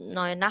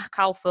neue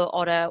Nachkaufe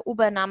oder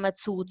Übernahme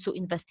zu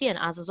investieren.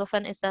 Also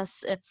insofern ist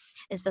das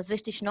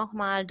wichtig,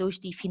 nochmal durch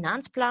die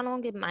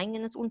Finanzplanung im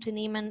eigenen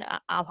Unternehmen,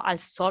 auch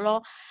als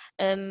Solo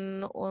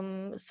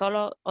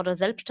oder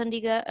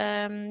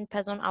selbstständige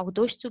Person auch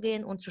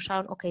durchzugehen und zu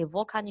schauen, okay,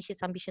 wo kann ich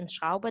jetzt ein bisschen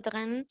Schraube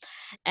drehen?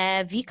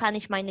 Wie kann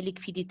ich meine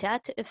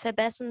Liquidität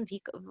verbessern?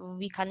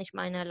 Wie kann ich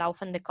meine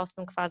laufenden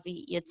Kosten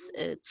quasi jetzt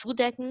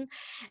zudecken?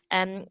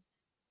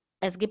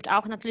 Es gibt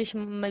auch natürlich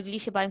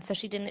mögliche bei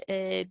verschiedenen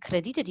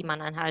Kredite, die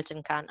man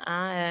anhalten kann,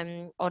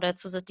 oder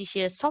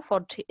zusätzliche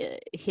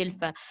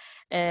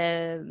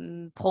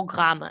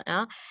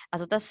Soforthilfe-Programme.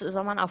 Also das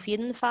soll man auf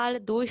jeden Fall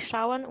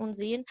durchschauen und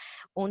sehen.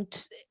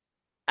 Und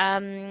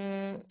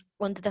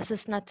das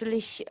ist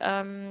natürlich,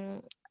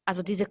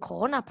 also diese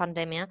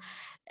Corona-Pandemie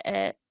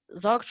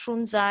sorgt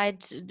schon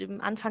seit dem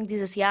Anfang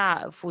dieses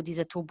Jahres für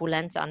diese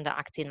Turbulenz an der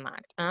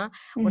Aktienmarkt.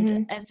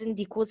 Und es sind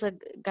die Kurse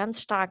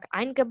ganz stark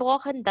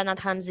eingebrochen, dann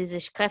haben sie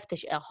sich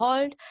kräftig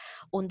erholt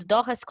und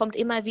doch es kommt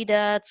immer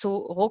wieder zu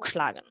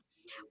Rückschlagen.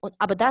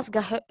 Aber das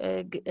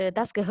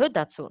gehört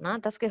dazu. Ne?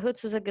 Das gehört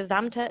zu der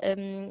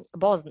gesamten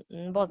Börsen.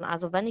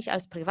 Also wenn ich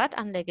als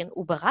Privatanleger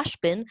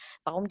überrascht bin,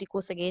 warum die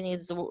Kurse gehen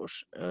jetzt so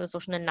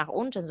schnell nach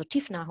unten, so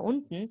tief nach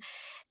unten,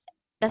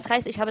 das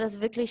heißt, ich habe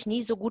das wirklich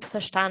nie so gut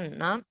verstanden.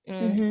 Ne?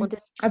 Und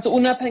also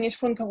unabhängig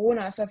von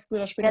Corona ist ja früher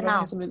oder später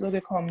wahrscheinlich sowieso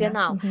gekommen.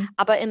 Genau, Ne?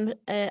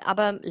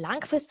 aber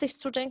langfristig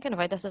zu denken,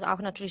 weil das ist auch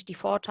natürlich die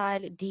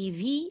Vorteile, die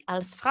wir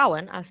als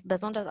Frauen,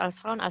 besonders als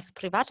Frauen, als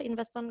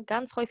Privatinvestoren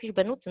ganz häufig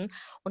benutzen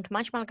und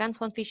manchmal ganz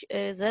häufig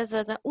sehr,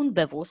 sehr, sehr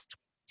unbewusst.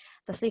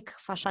 das liegt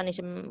wahrscheinlich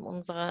in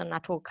unserer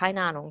Natur,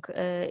 keine Ahnung.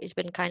 Ich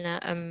bin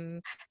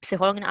keine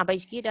Psychologin, aber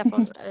ich gehe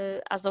davon,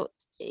 also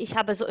ich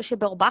habe solche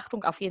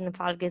Beobachtung auf jeden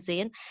Fall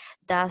gesehen,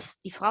 dass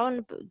die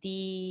Frauen,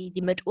 die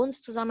mit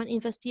uns zusammen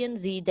investieren,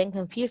 sie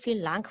denken viel, viel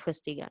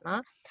langfristiger.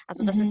 Ne?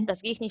 Also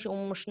das geht nicht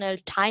um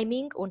schnell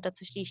Timing und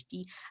tatsächlich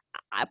die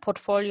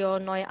Portfolio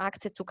neue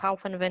Aktien zu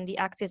kaufen, wenn die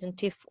Aktien sind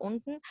tief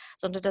unten,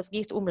 sondern das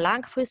geht um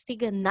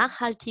langfristige,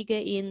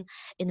 nachhaltige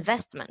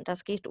Investment.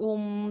 Das geht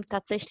um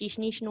tatsächlich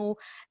nicht nur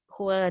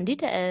hohe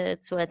Rendite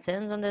zu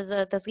erzielen,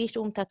 sondern das geht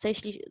um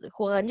tatsächlich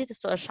hohe Rendite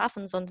zu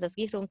erschaffen, sondern das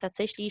geht um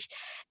tatsächlich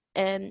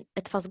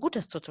etwas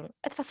Gutes zu tun,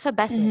 etwas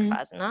verbessern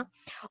quasi. Ne?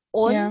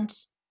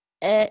 Und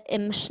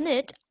im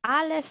Schnitt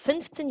alle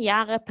 15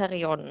 Jahre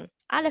Perioden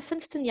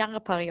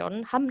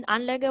haben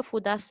Anleger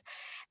für das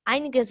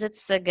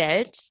eingesetzte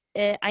Geld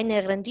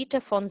eine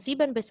Rendite von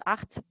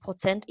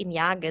 7-8% im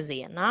Jahr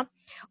gesehen. Ne?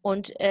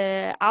 Und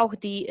auch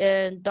die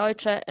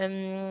Deutsche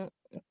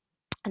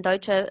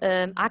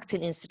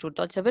Aktieninstitut,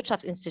 Deutsche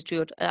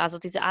Wirtschaftsinstitut, also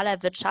diese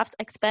alle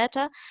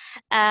Wirtschaftsexperten,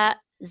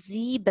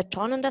 sie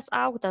betonen das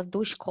auch, dass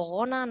durch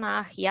Corona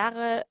nach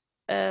Jahren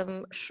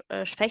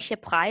schwäche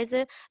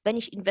Preise, wenn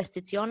ich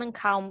Investitionen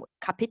kaum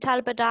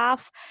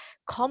Kapitalbedarf,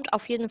 kommt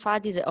auf jeden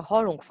Fall diese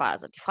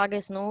Erholungsphase. Die Frage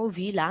ist nur,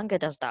 wie lange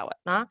das dauert.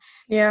 Ne?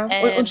 Ja,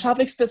 und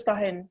schaffe ich es bis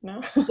dahin?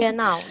 Ne?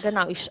 Genau.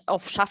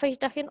 Schaffe ich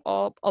dahin,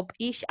 ob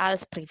ich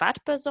als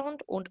Privatperson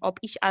und ob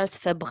ich als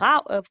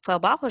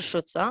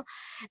Verbraucherschützer,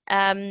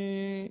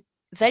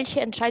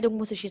 welche Entscheidung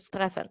muss ich jetzt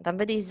treffen? Dann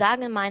würde ich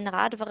sagen, mein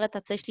Rat wäre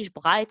tatsächlich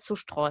breit zu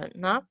streuen.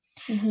 Ne?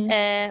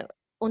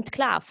 Und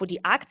klar, für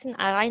die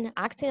reine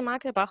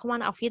Aktienmarke braucht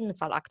man auf jeden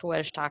Fall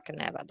aktuell starke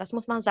Nerven. Das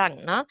muss man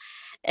sagen. Ne?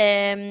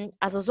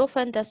 Also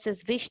insofern, das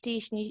ist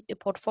wichtig, nicht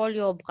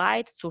Portfolio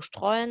breit zu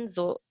streuen,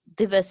 so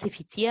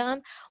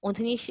diversifizieren und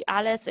nicht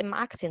alles in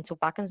Aktien zu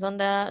packen,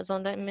 sondern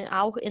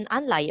auch in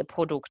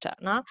Anleiheprodukte.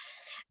 Ne?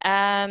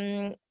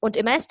 Und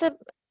im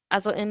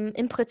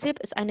Prinzip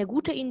ist eine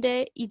gute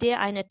Idee,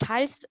 eine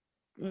teils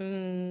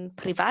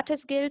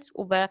privates Geld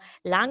über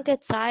lange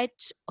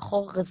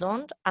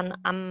Zeithorizont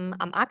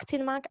am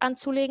Aktienmarkt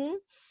anzulegen.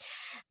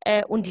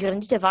 Und die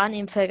Rendite waren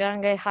in der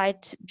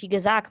Vergangenheit, wie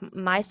gesagt,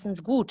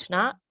 meistens gut.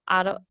 Ne?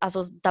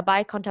 Also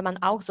dabei konnte man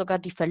auch sogar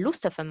die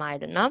Verluste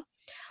vermeiden. Ne?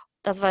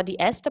 Das war der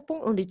erste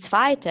Punkt. Und die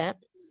zweite,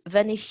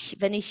 wenn ich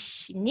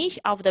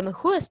nicht auf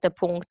dem höchsten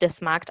Punkt des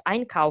Marktes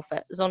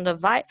einkaufe,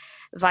 sondern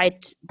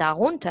weit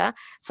darunter,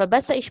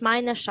 verbessere ich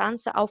meine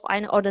Chance auf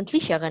eine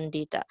ordentliche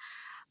Rendite.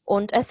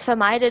 Und es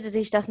vermeidet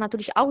sich das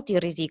natürlich auch die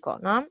Risiko,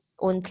 ne?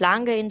 Und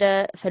lange in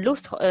der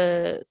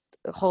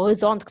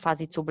Verlusthorizont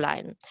quasi zu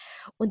bleiben.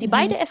 Und die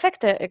beiden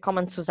Effekte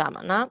kommen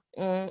zusammen. Ne?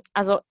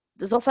 Also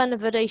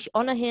insofern würde ich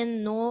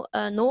ohnehin nur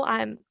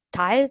ein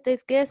Teil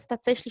des Geldes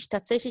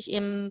tatsächlich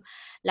im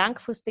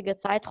langfristigen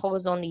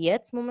Zeithorizont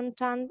jetzt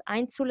momentan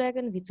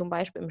einzulegen, wie zum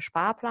Beispiel im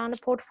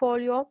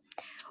Sparplanportfolio.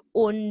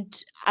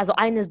 Und also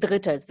eines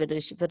Drittes würde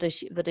ich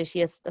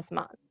jetzt das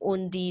machen.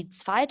 Und die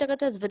zweite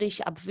Drittes würde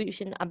ich ein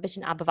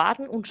bisschen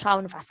abwarten und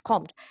schauen, was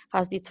kommt.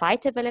 Falls die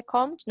zweite Welle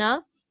kommt,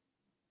 ne?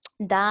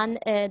 Dann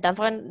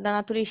war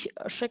natürlich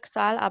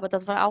Schicksal, aber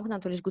das war auch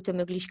natürlich gute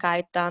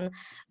Möglichkeit, dann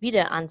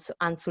wieder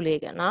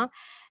anzulegen. Ne?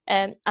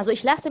 Also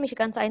ich lasse mich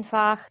ganz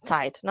einfach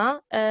Zeit,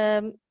 ne?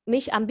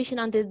 Mich ein bisschen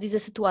an diese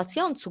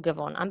Situation zu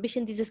gewöhnen, ein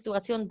bisschen diese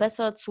Situation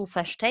besser zu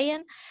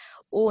verstehen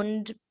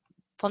und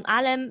von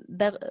allem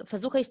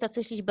versuche ich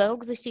tatsächlich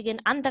berücksichtigen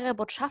andere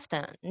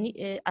Botschaften.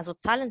 Also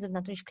Zahlen sind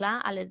natürlich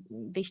klar, alle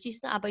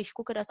wichtigsten, aber ich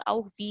gucke das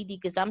auch, wie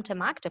die gesamte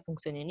Märkte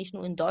funktionieren. Nicht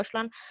nur in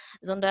Deutschland,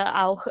 sondern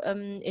auch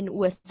in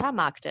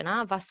USA-Märkte.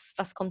 Ne?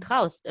 Was kommt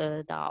raus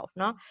darauf?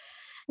 Ne?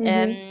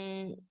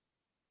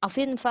 Auf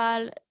jeden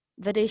Fall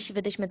würde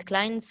ich mit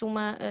kleinen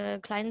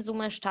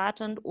Summe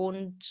starten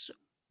und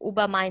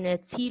über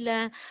meine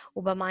Ziele,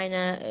 über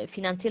meine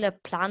finanzielle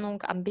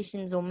Planung ein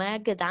bisschen so mehr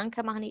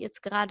Gedanken machen. Jetzt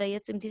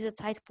in diesem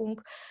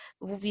Zeitpunkt,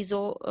 wo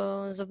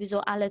wir sowieso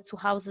alle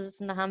zu Hause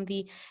sitzen, da haben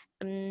wir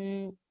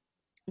ein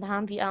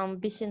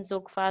bisschen so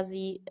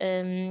quasi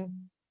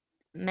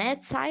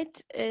mehr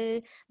Zeit,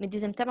 mit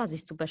diesem Thema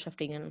sich zu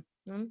beschäftigen.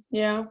 Ne?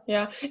 Ja.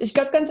 Ich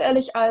glaube ganz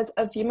ehrlich,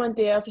 als jemand,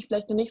 der sich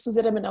vielleicht noch nicht so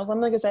sehr damit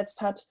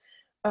auseinandergesetzt hat,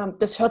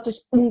 das hört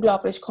sich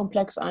unglaublich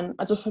komplex an,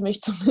 also für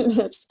mich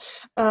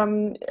zumindest.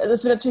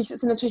 Es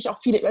sind natürlich auch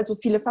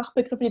viele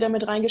Fachbegriffe, die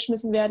damit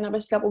reingeschmissen werden, aber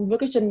ich glaube, um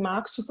wirklich den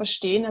Markt zu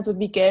verstehen, also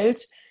wie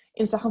Geld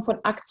in Sachen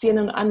von Aktien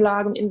und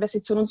Anlagen,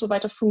 Investitionen und so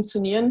weiter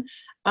funktionieren,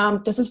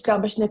 das ist,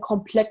 glaube ich, eine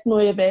komplett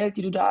neue Welt,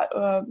 die du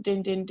da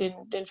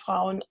den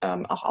Frauen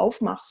auch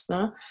aufmachst.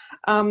 Ne?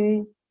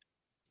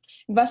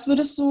 Was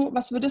würdest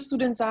du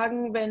denn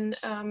sagen,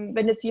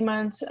 wenn jetzt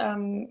jemand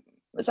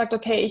sagt,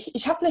 okay,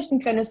 ich habe vielleicht ein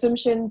kleines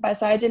Sümmchen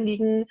beiseite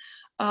liegen.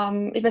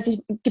 Ich weiß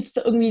nicht, gibt es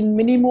da irgendwie ein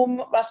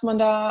Minimum, was man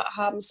da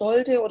haben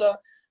sollte?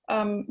 Oder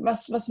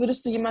was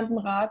würdest du jemandem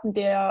raten,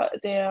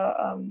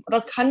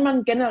 oder kann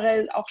man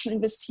generell auch schon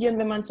investieren,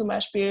 wenn man zum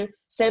Beispiel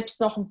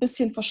selbst noch ein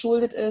bisschen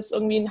verschuldet ist,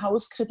 irgendwie einen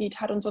Hauskredit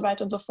hat und so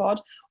weiter und so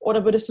fort?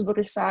 Oder würdest du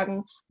wirklich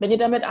sagen, wenn ihr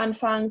damit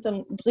anfangt,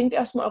 dann bringt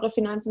erstmal eure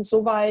Finanzen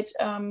so weit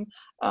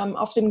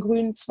auf den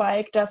grünen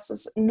Zweig, dass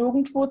es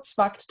nirgendwo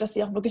zwackt, dass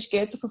ihr auch wirklich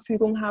Geld zur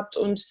Verfügung habt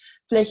und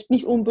vielleicht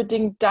nicht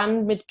unbedingt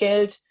dann mit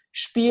Geld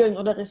spielen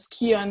oder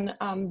riskieren,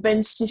 wenn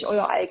es nicht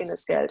euer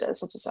eigenes Geld ist,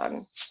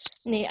 sozusagen?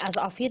 Nee,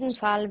 also auf jeden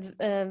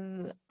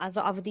Fall,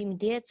 also auf die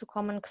Idee zu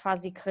kommen,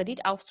 quasi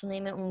Kredit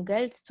aufzunehmen, um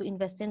Geld zu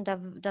investieren,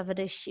 da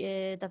würde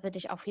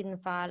ich auf jeden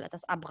Fall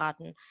das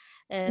abraten.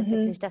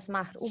 Wirklich, das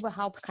macht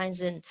überhaupt keinen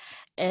Sinn.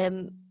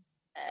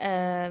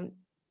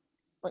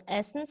 Und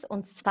erstens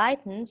und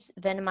zweitens,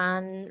 wenn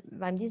man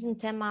bei diesem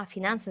Thema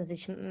Finanzen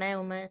sich mehr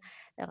und mehr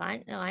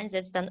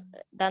reinsetzt,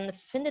 dann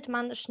findet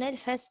man schnell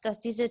fest, dass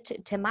diese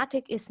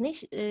Thematik ist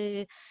nicht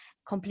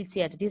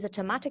kompliziert. Diese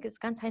Thematik ist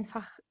ganz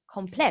einfach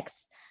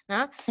komplex.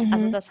 Ne?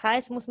 Also das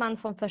heißt, muss man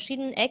von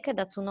verschiedenen Ecken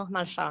dazu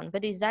nochmal schauen.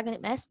 Würde ich sagen,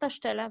 an erster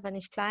Stelle, wenn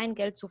ich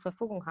Kleingeld zur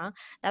Verfügung habe,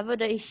 da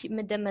würde ich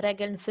mit den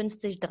Regeln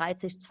 50,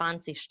 30,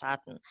 20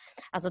 starten.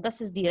 Also das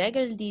ist die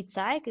Regel, die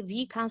zeigt,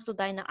 wie kannst du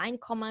deine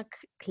Einkommen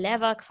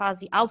clever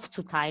quasi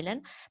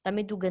aufzuteilen,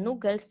 damit du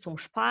genug Geld zum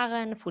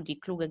Sparen, für die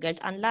kluge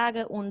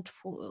Geldanlage und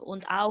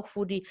auch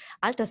für die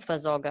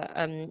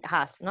Altersvorsorge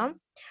hast. Ne?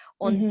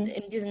 Und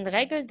in diesen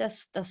Regeln,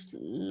 das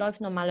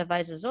läuft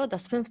normalerweise so,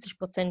 dass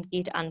 50%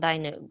 geht an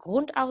deine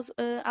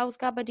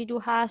Grundausgabe, die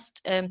du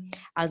hast,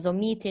 also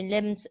Miete,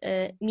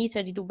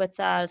 Miete, die du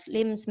bezahlst,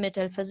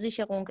 Lebensmittel,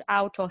 Versicherung,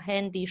 Auto,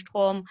 Handy,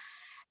 Strom,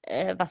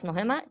 was noch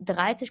immer.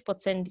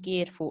 30%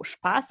 geht für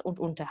Spaß und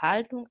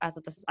Unterhaltung, also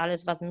das ist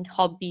alles, was mit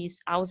Hobbys,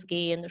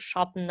 Ausgehen,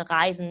 Shoppen,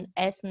 Reisen,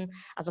 Essen,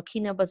 also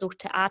Kinobesuch,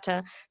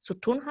 Theater zu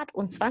tun hat,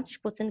 und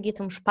 20% geht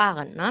um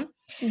Sparen. Ne?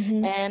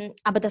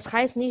 Aber das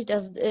heißt nicht,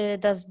 dass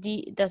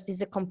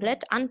dieser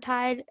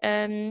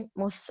Komplettanteil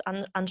muss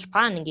an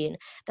Sparen gehen.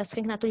 Das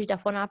hängt natürlich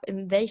davon ab,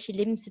 in welche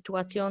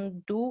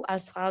Lebenssituation du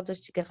als Frau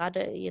jetzt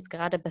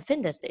gerade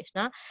befindest dich.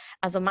 Ne?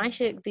 Also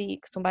manche,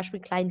 die zum Beispiel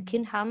ein kleines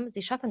Kind haben,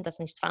 sie schaffen das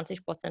nicht,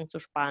 20% zu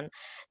sparen,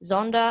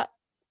 sondern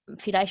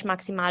vielleicht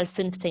maximal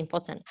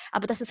 15%.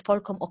 Aber das ist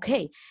vollkommen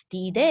okay.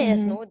 Die Idee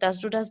ist nur, dass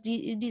du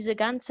diese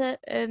ganze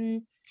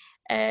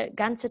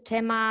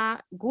Thema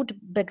gut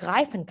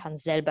begreifen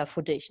kannst selber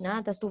für dich,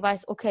 ne? Dass du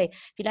weißt, okay,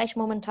 vielleicht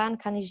momentan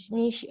kann ich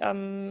nicht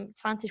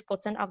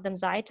 20% auf der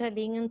Seite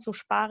legen zu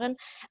sparen,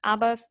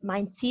 aber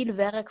mein Ziel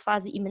wäre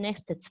quasi im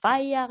nächsten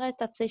 2 Jahren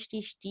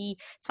tatsächlich die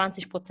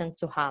 20%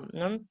 zu haben.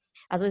 Ne?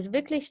 Also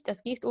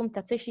das geht um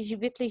tatsächlich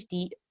wirklich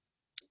die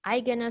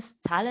eigenes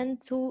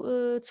Zahlen zu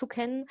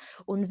kennen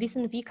und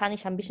wissen, wie kann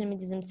ich ein bisschen mit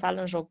diesen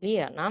Zahlen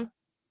jonglieren. Ne?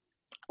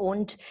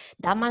 Und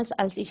damals,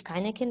 als ich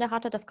keine Kinder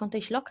hatte, das konnte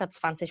ich locker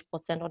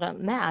 20% oder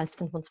mehr als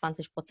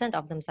 25%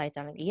 auf dem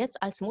Seite legen.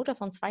 Jetzt als Mutter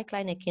von 2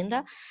 kleinen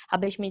Kindern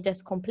habe ich mir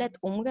das komplett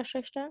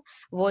umgeschichtet,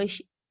 wo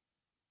ich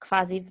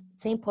quasi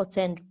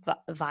 10%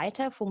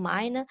 weiter für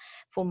meine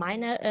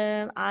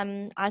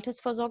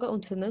Altersvorsorge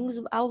und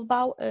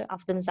Vermögensaufbau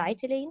auf der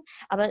Seite legen,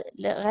 aber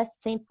der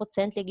Rest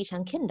 10% lege ich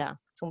an Kinder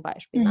zum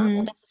Beispiel. Ne?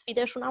 Und das ist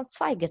wieder schon auf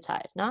 2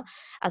 geteilt. Ne?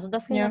 Also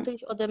das hängt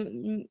natürlich an der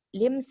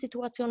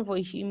Lebenssituation, wo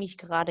ich mich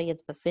gerade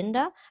jetzt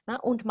befinde,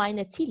 ne? Und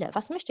meine Ziele.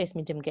 Was möchte ich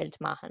mit dem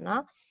Geld machen?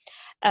 Ne?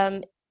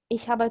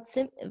 Ich habe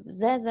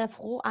sehr, sehr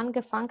froh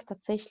angefangen,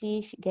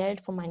 tatsächlich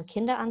Geld von meinen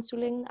Kindern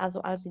anzulegen.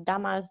 Also als sie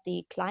damals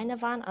die Kleine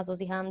waren, also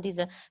sie haben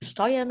diese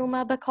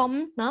Steuernummer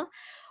bekommen, ne?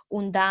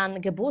 Und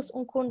dann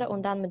Geburtsurkunde,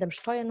 und dann mit dem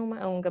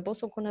Steuernummer und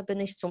Geburtsurkunde bin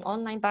ich zum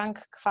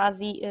Online-Bank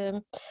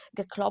quasi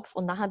geklopft,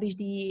 und da habe ich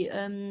die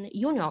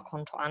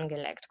Junior-Konto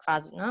angelegt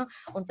quasi. Ne?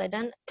 Und seit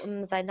dann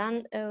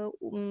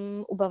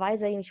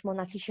überweise ich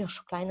monatliche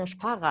kleine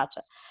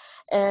Sparrate.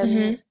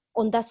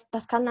 Und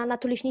das kann man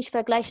natürlich nicht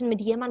vergleichen mit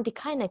jemandem, der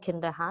keine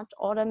Kinder hat,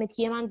 oder mit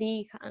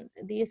jemandem,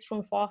 die ist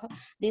schon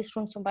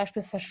zum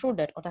Beispiel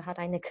verschuldet oder hat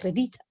eine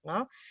Kredite.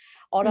 Ne?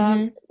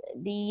 Oder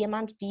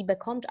die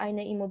bekommt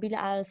eine Immobilie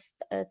als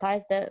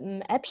Teil der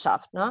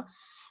Erbschaft. Ne?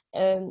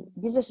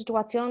 Diese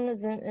Situationen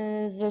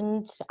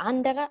sind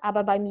andere,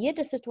 aber bei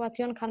jeder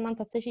Situation kann man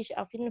tatsächlich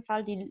auf jeden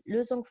Fall die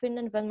Lösung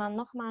finden, wenn man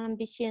nochmal ein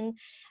bisschen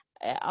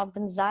auf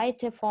der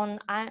Seite von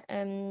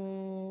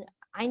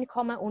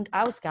Einkommen und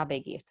Ausgabe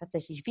geht.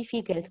 Tatsächlich, wie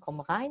viel Geld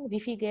kommt rein, wie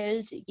viel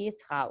Geld geht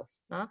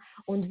raus. Ne?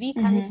 Und wie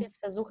kann ich jetzt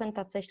versuchen,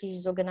 tatsächlich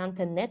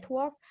sogenannte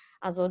Network,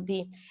 also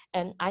die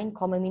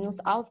Einkommen minus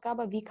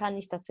Ausgabe, wie kann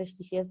ich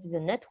tatsächlich jetzt diese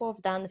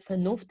Network dann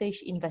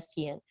vernünftig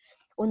investieren?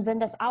 Und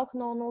wenn das auch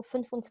nur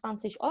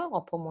 25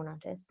 Euro pro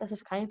Monat ist, das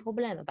ist kein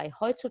Problem, weil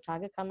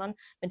heutzutage kann man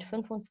mit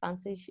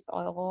 25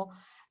 Euro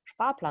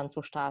Sparplan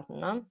zu starten.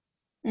 Ne?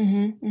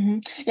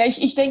 Ja,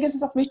 ich denke, es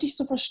ist auch wichtig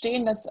zu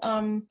verstehen, dass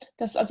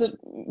also,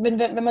 wenn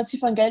man jetzt hier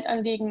von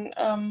Geldanlegen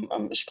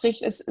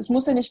spricht, es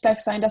muss ja nicht gleich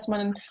sein, dass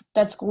man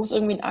da jetzt groß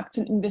irgendwie in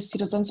Aktien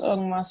investiert oder sonst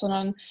irgendwas,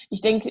 sondern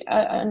ich denke,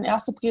 an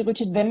erster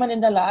Priorität, wenn man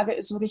in der Lage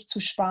ist, wirklich zu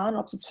sparen,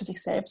 ob es jetzt für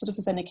sich selbst oder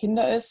für seine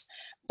Kinder ist,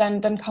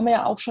 dann kann man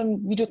ja auch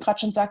schon, wie du gerade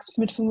schon sagst,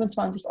 mit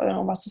 25 Euro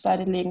noch was zur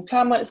Seite legen.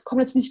 Klar, es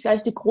kommt jetzt nicht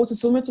gleich die große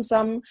Summe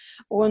zusammen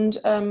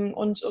und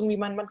irgendwie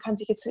man kann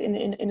sich jetzt in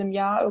einem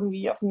Jahr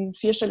irgendwie auf einen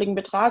vierstelligen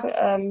Betrag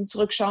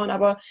zurückschauen,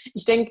 aber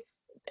ich denke,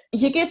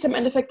 hier geht es im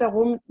Endeffekt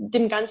darum,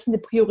 dem Ganzen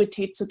eine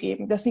Priorität zu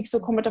geben, das nicht so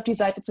komplett auf die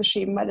Seite zu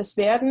schieben, weil es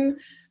werden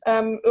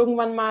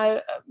irgendwann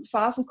mal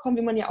Phasen kommen,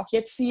 wie man ja auch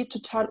jetzt sieht,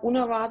 total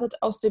unerwartet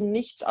aus dem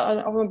Nichts,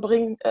 aber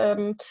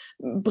man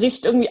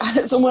bricht irgendwie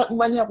alles um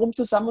einen herum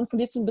zusammen und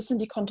verliert so ein bisschen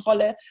die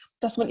Kontrolle,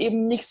 dass man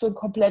eben nicht so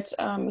komplett,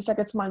 ich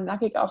sage jetzt mal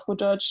nackig auf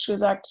gut Deutsch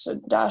gesagt,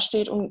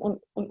 dasteht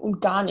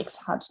und gar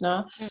nichts hat.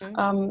 Ne?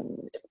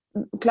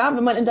 Klar,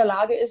 wenn man in der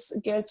Lage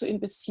ist, Geld zu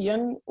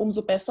investieren,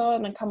 umso besser.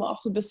 Dann kann man auch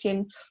so ein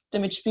bisschen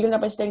damit spielen.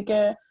 Aber ich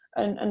denke,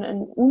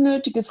 ein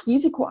unnötiges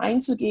Risiko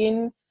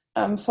einzugehen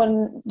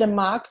von dem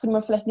Markt, wenn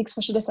man vielleicht nichts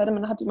versteht, es sei denn,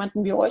 man hat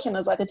jemanden wie euch an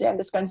der Seite, der einem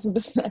das Ganze ein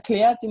bisschen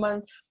erklärt, dem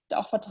man da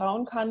auch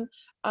vertrauen kann.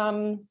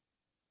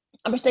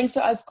 Aber ich denke,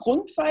 so als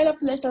Grundpfeiler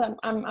vielleicht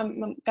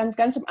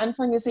ganz am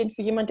Anfang gesehen,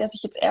 für jemanden, der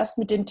sich jetzt erst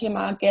mit dem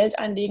Thema Geld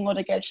einlegen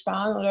oder Geld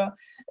sparen oder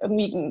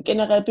irgendwie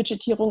generell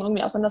Budgetierung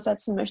irgendwie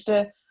auseinandersetzen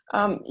möchte,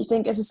 ich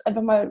denke, es ist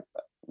einfach mal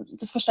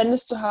das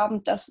Verständnis zu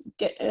haben, dass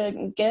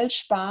Geld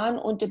sparen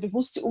und der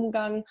bewusste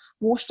Umgang,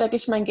 wo stecke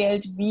ich mein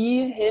Geld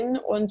wie hin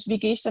und wie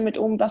gehe ich damit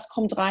um, was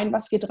kommt rein,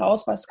 was geht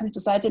raus, was kann ich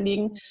zur Seite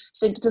legen. Ich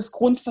denke, das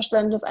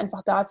Grundverständnis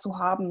einfach da zu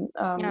haben,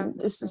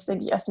 ist,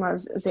 denke ich, erstmal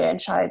sehr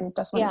entscheidend,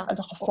 dass man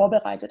einfach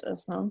vorbereitet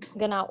ist. Ne?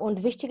 Genau,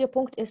 und wichtiger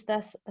Punkt ist,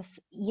 dass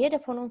jeder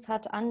von uns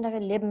hat andere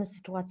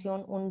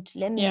Lebenssituationen und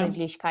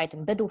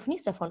Lebensmöglichkeiten,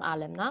 Bedürfnisse von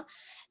allem. Ne?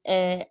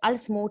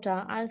 Als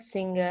Mutter, als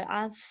Single,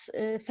 als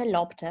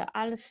Verlobte,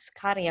 als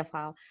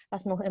Karrierefrau,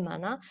 was noch immer.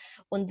 Ne?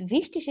 Und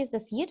wichtig ist,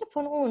 dass jeder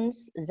von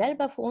uns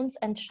selber für uns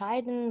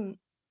entscheiden,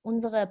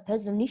 unsere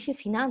persönliche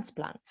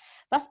Finanzplan.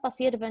 Was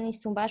passiert, wenn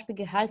ich zum Beispiel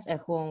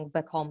Gehaltserhöhung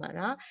bekomme?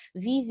 Ne?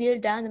 Wie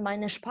will dann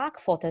meine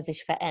Sparquote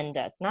sich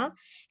verändern? Ne?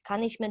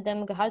 Kann ich mit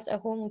dem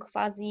Gehaltserhöhung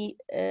quasi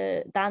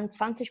dann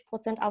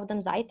 20% auf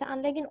der Seite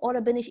anlegen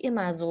oder bin ich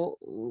immer so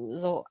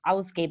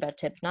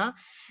Ausgebertipp? Ne?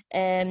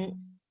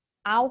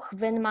 Auch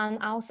wenn man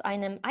aus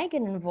einer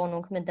eigenen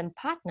Wohnung mit dem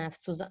Partner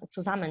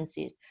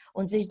zusammenzieht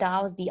und sich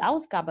daraus die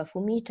Ausgabe für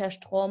Miete,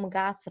 Strom,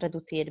 Gas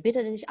reduziert,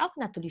 bietet es sich auch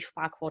natürlich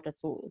Sparquote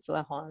zu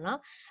erholen. Ne?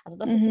 Also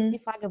das ist jetzt die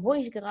Frage, wo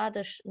ich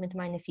gerade mit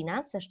meinen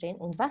Finanzen stehe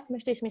und was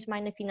möchte ich mit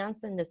meinen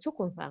Finanzen in der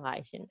Zukunft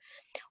erreichen.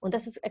 Und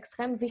das ist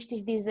extrem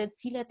wichtig, diese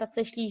Ziele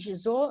tatsächlich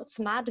so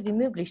smart wie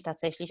möglich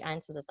tatsächlich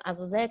einzusetzen.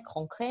 Also sehr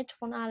konkret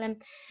von allem,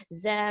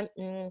 sehr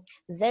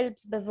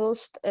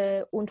selbstbewusst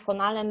und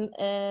von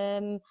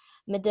allem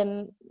mit dem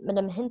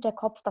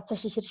Hinterkopf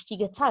tatsächlich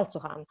richtige Zahl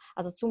zu haben.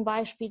 Also zum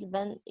Beispiel,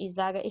 wenn ich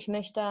sage, ich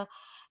möchte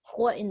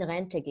früher in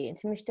Rente gehen,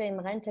 ich möchte in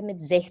Rente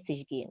mit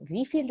 60 gehen.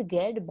 Wie viel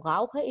Geld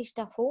brauche ich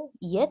dafür,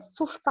 jetzt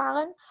zu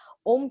sparen,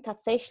 um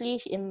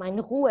tatsächlich in meinen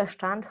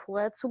Ruhestand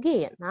früher zu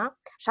gehen? Ne?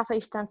 Schaffe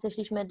ich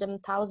tatsächlich mit dem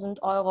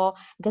 1.000 Euro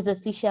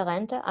gesetzliche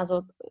Rente,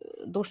 also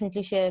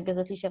durchschnittliche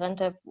gesetzliche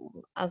Rente,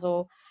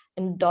 also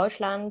in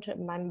Deutschland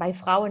bei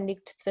Frauen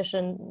liegt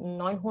zwischen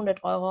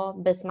 900 Euro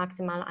bis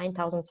maximal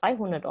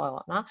 1.200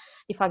 Euro. Ne?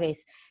 Die Frage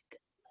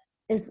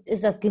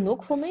ist das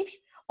genug für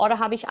mich? Oder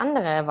habe ich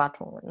andere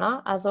Erwartungen?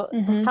 Ne? Also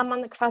das kann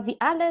man quasi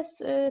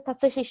alles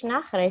tatsächlich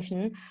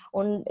nachrechnen.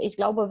 Und ich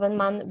glaube, wenn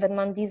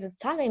man diese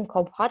Zahl im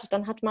Kopf hat,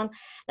 dann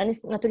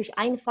ist natürlich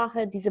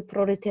einfacher, diese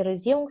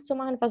Priorisierung zu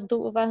machen, was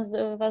du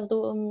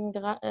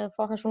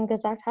vorher schon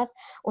gesagt hast.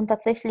 Und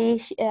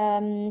tatsächlich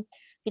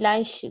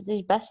vielleicht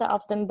sich besser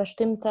auf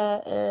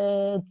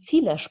bestimmte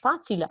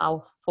Sparziele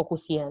auch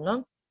fokussieren.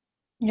 Ne?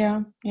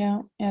 Ja,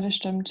 das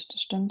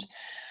stimmt.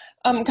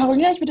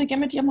 Carolina, ich würde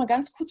gerne mit dir mal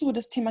ganz kurz über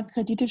das Thema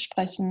Kredite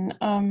sprechen.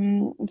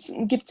 Es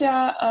gibt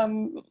ja,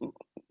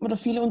 oder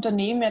viele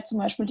Unternehmen ja zum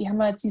Beispiel, die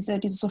haben ja jetzt diese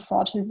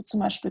Soforthilfe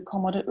zum Beispiel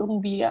bekommen oder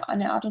irgendwie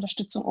eine Art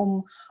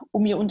Unterstützung,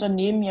 um ihr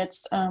Unternehmen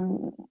jetzt,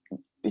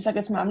 ich sage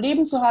jetzt mal, am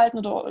Leben zu halten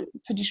oder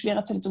für die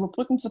schwere Zeit zu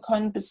überbrücken zu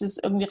können, bis sie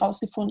es irgendwie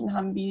rausgefunden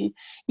haben, wie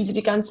sie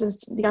die ganze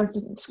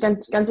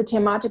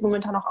Thematik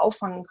momentan auch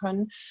auffangen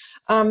können.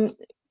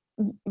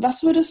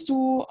 Was würdest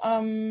du,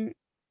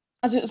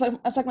 also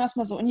sag mal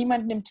erstmal so,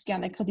 niemand nimmt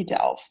gerne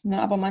Kredite auf, ne?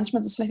 Aber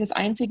manchmal ist es vielleicht das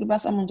Einzige,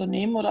 was am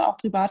Unternehmen oder auch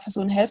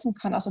Privatpersonen helfen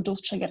kann, aus der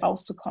Durststrecke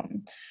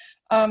rauszukommen.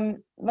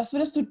 Was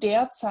würdest du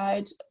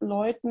derzeit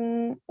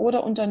Leuten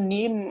oder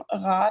Unternehmen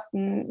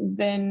raten,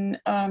 wenn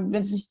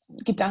sie sich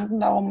Gedanken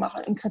darum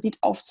machen, einen Kredit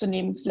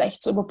aufzunehmen,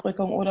 vielleicht zur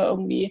Überbrückung oder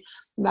irgendwie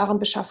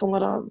Warenbeschaffung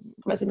oder,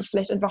 weiß ich nicht,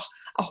 vielleicht einfach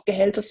auch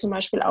Gehälter zum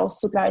Beispiel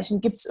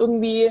auszugleichen? Gibt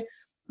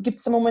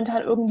es da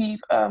momentan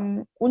irgendwie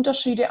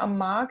Unterschiede am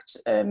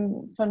Markt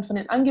von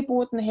den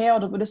Angeboten her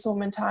oder würdest du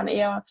momentan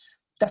eher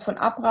davon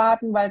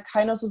abraten, weil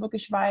keiner so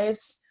wirklich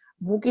weiß,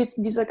 wo geht es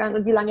mit dieser ganzen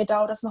und wie lange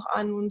dauert das noch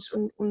an und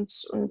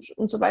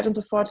so weiter und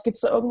so fort. Gibt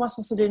es da irgendwas,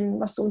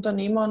 was du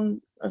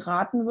Unternehmern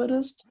raten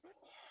würdest?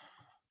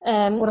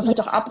 Oder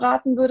vielleicht auch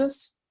abraten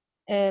würdest?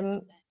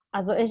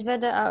 Also ich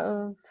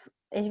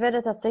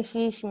werde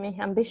tatsächlich mich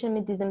ein bisschen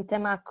mit diesem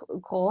Thema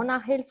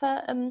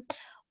Corona-Hilfe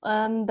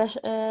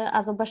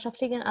also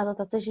beschäftigen, also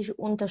tatsächlich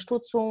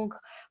Unterstützung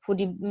für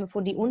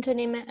die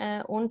Unternehmen,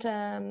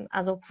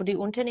 also für die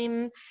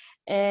Unternehmen,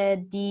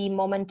 die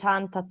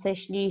momentan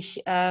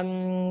tatsächlich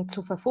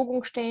zur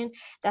Verfügung stehen.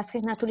 Das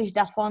hängt natürlich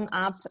davon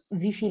ab,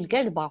 wie viel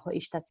Geld brauche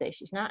ich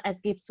tatsächlich. Ne?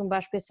 Es gibt zum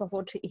Beispiel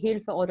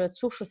Soforthilfe oder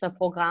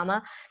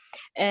Zuschüsse-Programme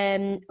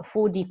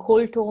für die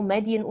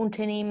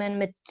Kultur-Medienunternehmen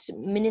mit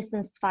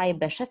mindestens 2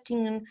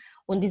 Beschäftigten,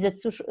 und diese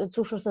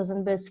Zuschüsse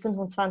sind bis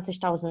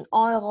 25.000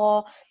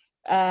 Euro.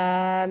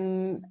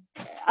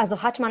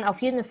 Also hat man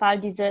auf jeden Fall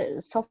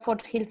diese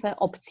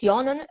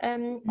Soforthilfe-Optionen.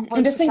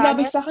 Und das sind,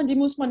 glaube ich, Sachen, die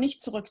muss man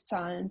nicht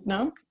zurückzahlen,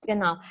 ne?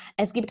 Genau.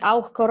 Es gibt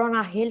auch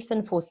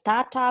Corona-Hilfen für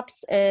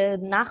Startups,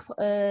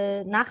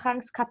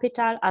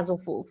 Nachrangskapital, also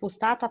für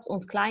Startups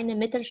und kleine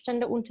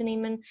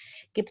Mittelständlerunternehmen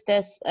gibt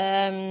es,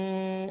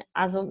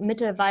 also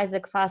mittelweise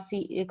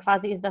quasi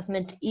ist das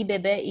mit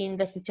IBB,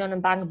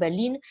 Investitionenbank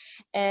Berlin,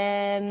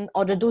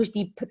 oder durch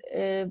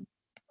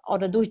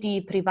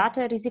die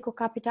private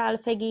Risikokapital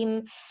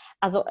vergeben.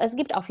 Also es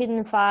gibt auf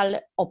jeden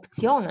Fall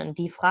Optionen.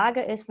 Die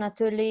Frage ist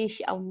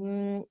natürlich,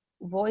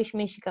 wo ich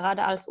mich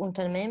gerade als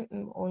Unternehmen,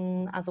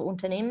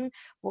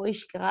 wo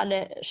ich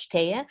gerade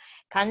stehe,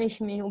 kann ich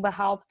mir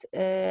überhaupt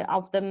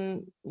auf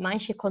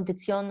manche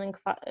Konditionen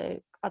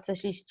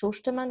tatsächlich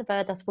zustimmen,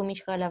 wäre das für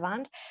mich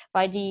relevant,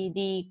 weil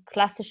die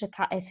klassische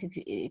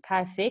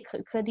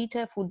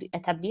KfW-Kredite für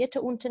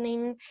etablierte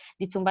Unternehmen,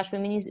 die zum Beispiel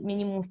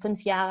Minimum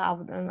 5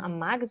 Jahre am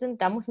Markt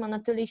sind, dann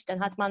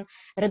hat man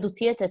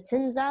reduzierte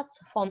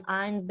Zinssatz von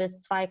 1 bis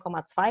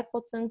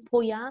 2,2%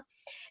 pro Jahr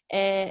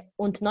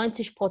und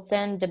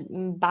 90%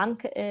 dem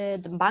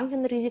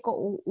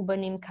Bankenrisiko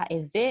übernimmt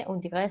KfW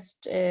und die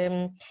Rest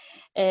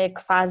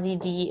quasi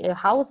die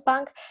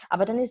Hausbank.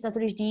 Aber dann ist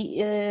natürlich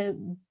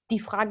die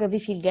Frage, wie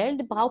viel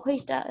Geld brauche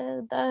ich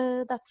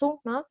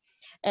dazu? Ne?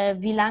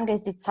 Wie lange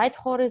ist der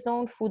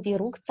Zeithorizont für die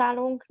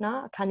Rückzahlung?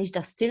 Ne? Kann ich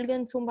das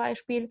tilgen zum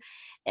Beispiel?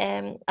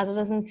 Also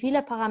das sind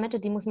viele Parameter,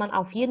 die muss man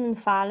auf jeden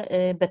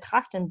Fall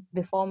betrachten,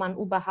 bevor man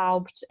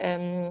überhaupt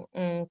in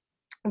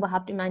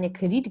einen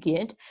Kredit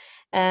geht.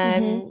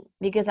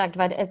 Wie gesagt,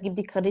 weil es gibt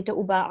die Kredite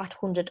über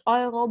 800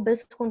 Euro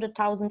bis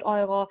 100.000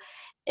 Euro.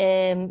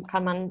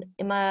 Kann man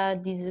immer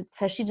diese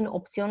verschiedenen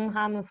Optionen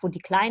haben für die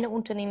kleinen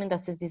Unternehmen.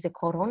 Das ist diese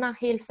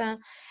Corona-Hilfe,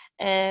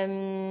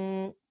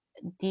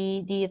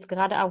 die jetzt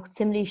gerade auch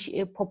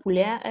ziemlich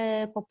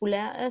populär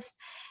ist.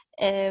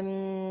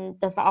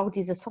 Das war auch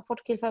diese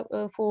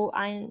Soforthilfe für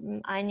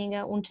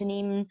einige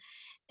Unternehmen.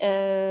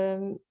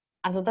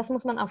 Also das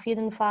muss man auf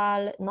jeden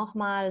Fall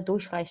nochmal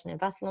durchrechnen.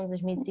 Was lohnt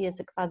sich mir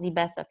jetzt quasi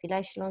besser?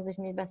 Vielleicht lohnt sich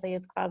mir besser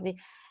jetzt quasi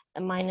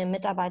meine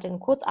Mitarbeiter in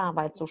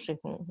Kurzarbeit zu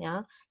schicken,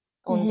 ja.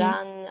 Und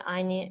dann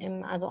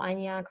ein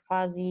Jahr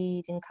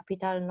quasi den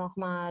Kapital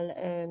nochmal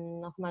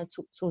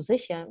zu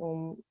sichern,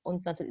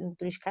 und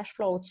natürlich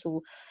Cashflow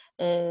zu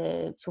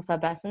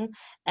verbessern.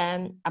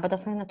 Aber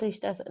das hängt natürlich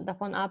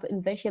davon ab,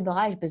 in welchem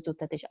Bereich bist du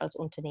tätig als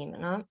Unternehmen.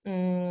 Ne?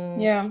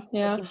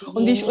 Ja.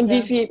 Und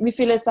wie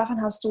viele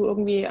Sachen hast du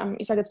irgendwie,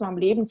 ich sage jetzt mal, am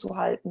Leben zu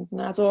halten?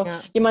 Ne? Also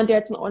jemand, der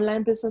jetzt ein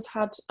Online-Business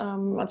hat,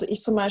 also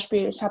ich zum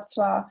Beispiel, ich habe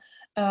zwar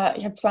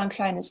ein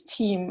kleines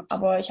Team,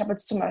 aber ich habe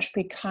jetzt zum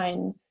Beispiel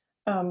kein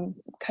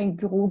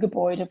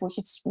Bürogebäude, wo ich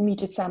jetzt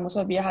Miete zahlen muss,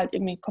 weil wir halt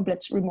irgendwie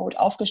komplett remote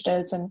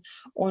aufgestellt sind.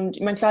 Und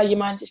ich meine, klar,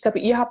 ich glaube,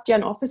 ihr habt ja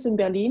ein Office in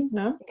Berlin,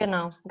 ne?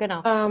 Genau.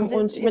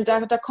 Und ich meine,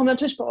 da kommen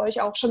natürlich bei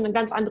euch auch schon ein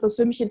ganz anderes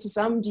Sümmchen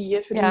zusammen, die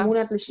ihr für den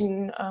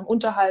monatlichen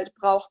Unterhalt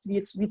braucht, wie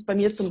jetzt bei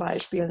mir zum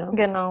Beispiel. Ne?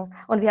 Genau.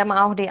 Und wir haben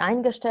auch die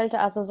Eingestellte,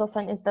 also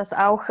insofern ist das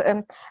auch,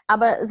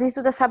 aber siehst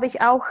du, das habe ich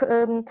auch,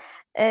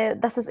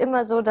 das ist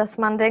immer so, dass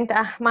man denkt,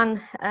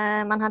 man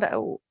hat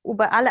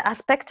über alle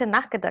Aspekte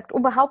nachgedacht.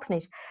 Überhaupt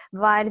nicht,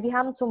 weil wir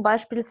haben zum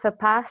Beispiel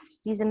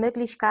verpasst, diese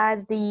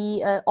Möglichkeit,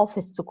 die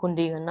Office zu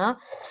kündigen. Ne?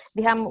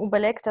 Wir haben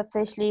überlegt,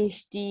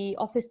 tatsächlich die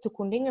Office zu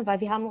kündigen, weil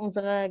wir haben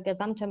unsere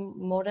gesamte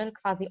Modell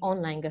quasi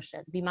online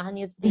gestellt. Wir machen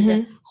jetzt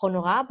diese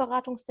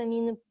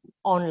Honorarberatungstermine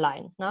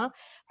online. Ne?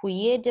 Für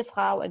jede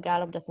Frau,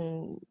 egal ob das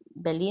in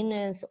Berlin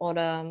ist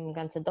oder in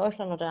ganz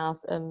Deutschland oder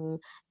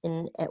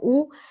in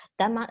EU,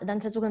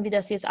 dann versuchen wir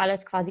das jetzt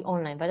alles quasi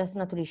online, weil das ist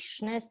natürlich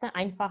schnellste,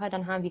 einfacher,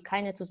 dann haben wir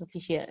keine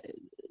zusätzliche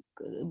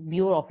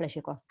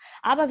Bürofläche kosten.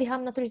 Aber wir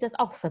haben natürlich das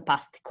auch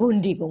verpasst,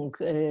 Termin.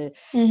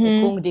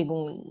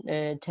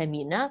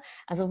 Ne?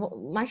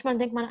 Also manchmal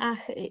denkt man,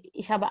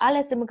 ich habe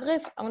alles im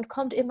Griff, und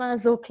kommt immer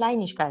so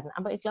Kleinigkeiten.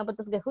 Aber ich glaube,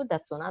 das gehört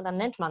dazu. Ne? Dann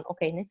nennt man,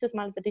 okay, nächstes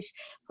Mal bitte ich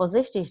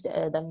vorsichtig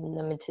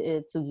damit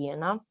zu gehen.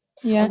 Ne?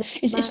 Ja,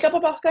 ich glaube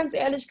aber auch ganz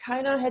ehrlich,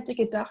 keiner hätte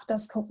gedacht,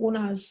 dass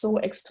Corona so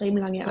extrem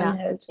lange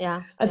anhält.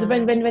 Also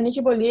wenn ich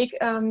überlege,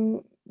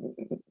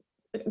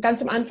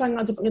 ganz am Anfang,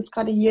 also jetzt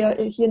gerade hier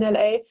in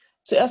LA,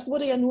 zuerst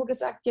wurde ja nur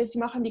gesagt, ja, sie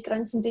machen die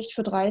Grenzen dicht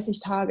für 30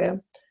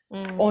 Tage.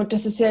 Und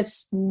das ist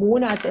jetzt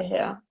Monate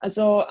her.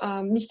 Also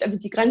also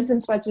die Grenzen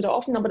sind zwar jetzt wieder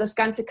offen, aber das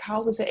ganze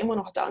Chaos ist ja immer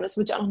noch da, und es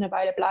wird ja auch noch eine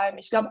Weile bleiben.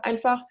 Ich glaube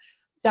einfach,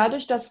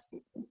 dadurch, dass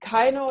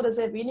keiner oder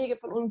sehr wenige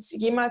von uns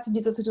jemals in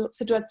dieser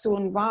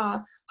Situation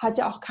war, hat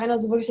ja auch keiner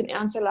so wirklich den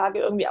Ernst der Lage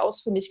irgendwie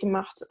ausfindig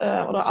gemacht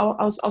oder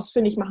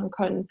ausfindig machen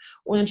können.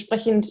 Und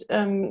entsprechend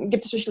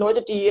gibt es natürlich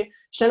Leute, die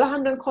schneller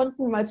handeln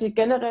konnten, weil sie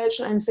generell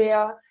schon ein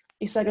sehr,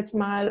 ich sage jetzt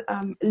mal,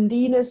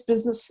 leanes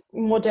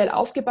Businessmodell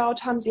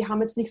aufgebaut haben. Sie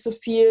haben jetzt nicht so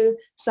viel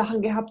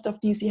Sachen gehabt, auf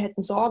die sie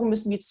hätten sorgen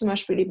müssen, wie jetzt zum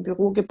Beispiel eben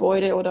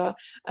Bürogebäude oder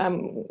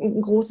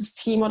ein großes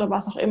Team oder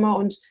was auch immer.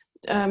 Und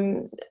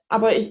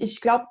aber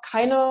ich glaube,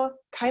 keiner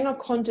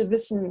konnte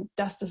wissen,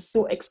 dass das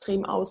so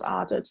extrem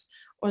ausartet.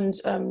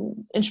 Und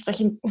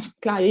entsprechend,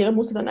 klar, jeder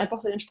musste dann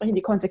einfach entsprechend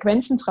die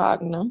Konsequenzen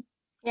tragen. Ne?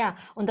 Ja,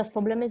 und das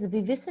Problem ist,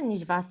 wir wissen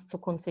nicht, was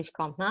zukünftig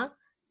kommt. Ne?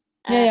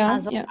 Ja.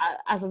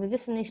 Also wir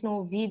wissen nicht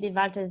nur, wie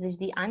weiter sich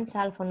die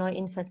Anzahl von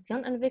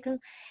Neuinfektionen entwickeln,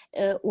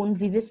 und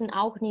wir wissen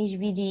auch nicht,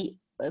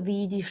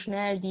 wie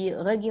schnell die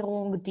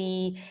Regierung,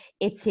 die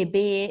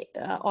EZB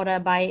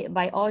oder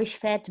bei euch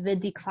Fed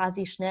wird die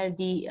quasi schnell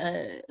die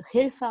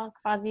Hilfe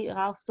quasi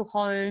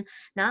rauszuholen.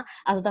 Na?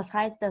 Also das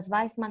heißt, das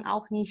weiß man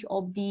auch nicht,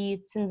 ob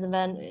die Zinsen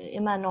werden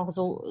immer noch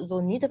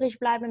so niedrig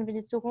bleiben wie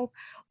die Zukunft.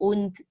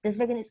 Und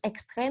deswegen ist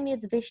extrem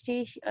jetzt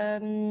wichtig,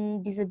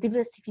 diese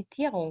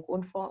Diversifizierung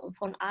und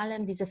von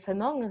allem diese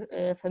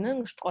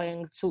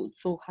Vermögensstreuung zu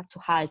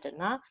halten.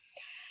 Ne?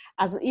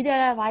 Also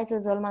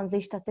idealerweise soll man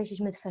sich tatsächlich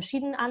mit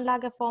verschiedenen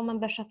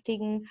Anlageformen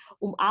beschäftigen,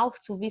 um auch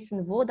zu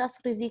wissen, wo das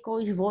Risiko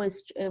ist,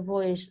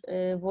 wo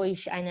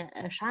ich eine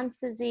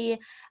Chance sehe.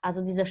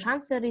 Also diese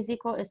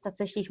Chance-Risiko ist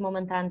tatsächlich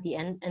momentan die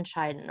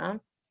entscheidend. Ne?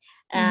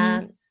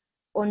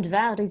 Und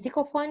wer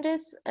Risikofreund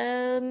ist,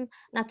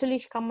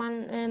 natürlich kann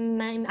man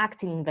mehr in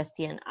Aktien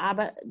investieren.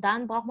 Aber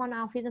dann braucht man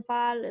auf jeden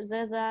Fall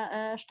sehr,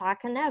 sehr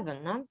starke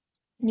Nerven. Ne?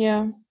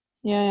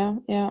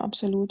 Ja,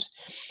 absolut.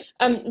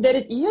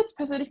 Werdet ihr jetzt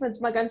persönlich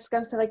mal ganz,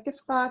 ganz direkt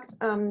gefragt,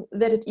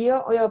 werdet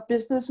ihr euer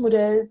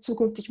Businessmodell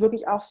zukünftig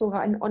wirklich auch so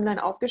rein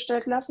online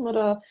aufgestellt lassen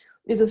oder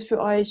ist es für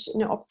euch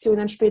eine Option,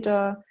 dann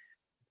später,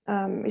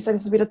 ich sage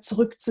es wieder,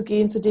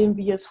 zurückzugehen zu dem,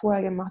 wie ihr es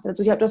vorher gemacht habt?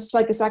 Also du hast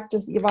zwar gesagt,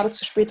 dass ihr wartet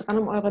zu spät dran,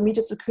 um eure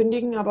Miete zu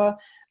kündigen, aber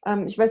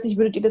ich weiß nicht,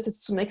 würdet ihr das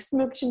jetzt zum nächsten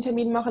möglichen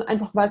Termin machen,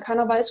 einfach weil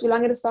keiner weiß, wie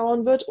lange das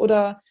dauern wird,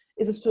 oder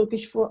ist es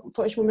wirklich für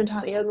euch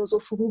momentan eher nur so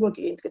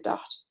vorübergehend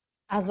gedacht?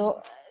 Also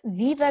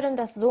wir werden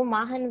das so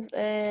machen,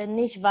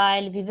 nicht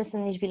weil wir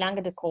wissen nicht, wie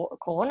lange die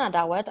Corona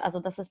dauert. Also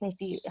das ist nicht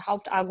das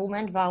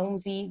Hauptargument,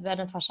 warum wir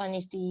werden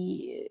wahrscheinlich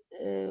die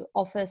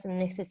Office im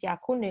nächsten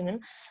Jahr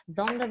kündigen,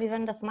 sondern wir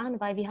werden das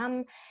machen, weil wir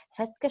haben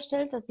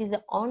festgestellt, dass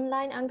diese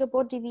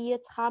Online-Angebote, die wir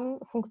jetzt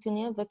haben,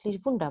 funktionieren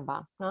wirklich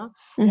wunderbar. Ne?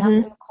 Wir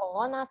haben in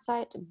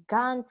Corona-Zeit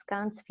ganz,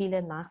 ganz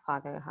viele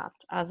Nachfrage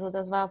gehabt. Also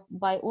das war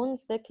bei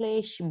uns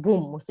wirklich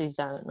boom, muss ich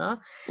sagen. Ne?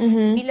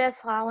 Viele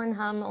Frauen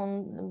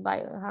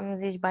haben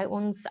sich bei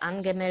uns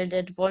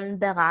angemeldet, wollen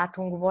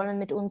Beratung, wollen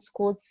mit uns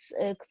kurz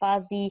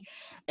quasi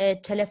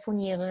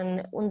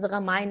telefonieren,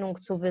 unsere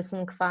Meinung zu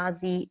wissen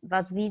quasi,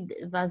 was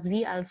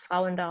wir als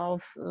Frauen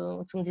darauf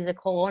zum diese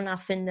Corona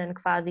finden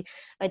quasi,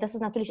 weil das ist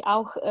natürlich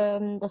auch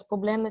das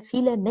Problem,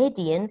 viele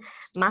Medien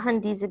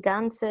machen diese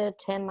ganze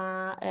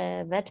Thema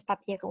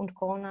Wertpapiere und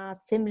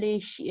Corona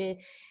ziemlich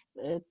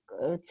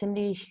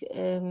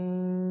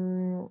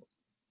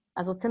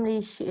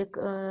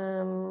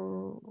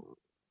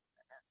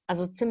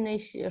also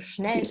ziemlich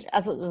schnell,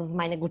 also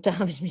meine Güte,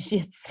 habe ich mich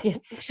jetzt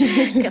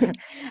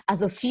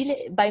also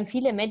bei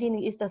vielen Medien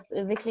ist das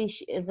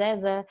wirklich sehr,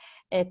 sehr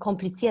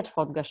kompliziert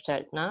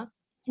vorgestellt, ne?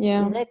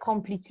 Ja. Sehr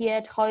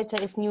kompliziert, heute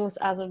ist News,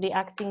 also die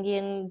Aktien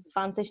gehen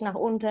 20 nach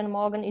unten,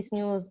 morgen ist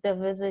News, der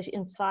will sich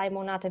in 2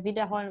 Monaten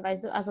wiederholen,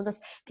 weißt du, also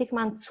das kriegt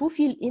man zu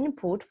viel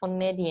Input von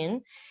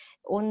Medien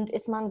und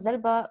ist man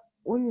selber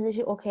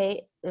unsicher,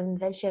 okay,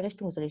 in welche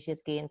Richtung soll ich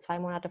jetzt gehen? 2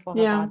 Monate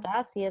vorher war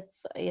das,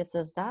 jetzt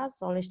ist das.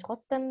 Soll ich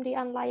trotzdem die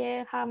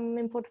Anleihe haben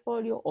im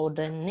Portfolio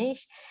oder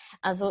nicht?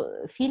 Also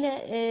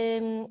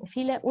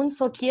viele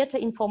unsortierte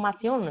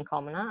Informationen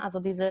kommen. Ne? Also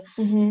diese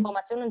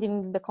Informationen, die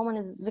wir bekommen,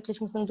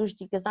 müssen durch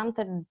die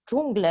gesamte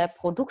Dschungel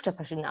Produkte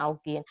verschieden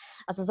auch gehen.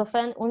 Also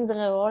insofern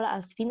unsere Rolle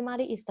als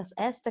Finmari ist das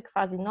erste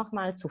quasi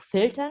nochmal zu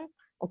filtern,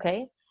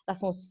 okay,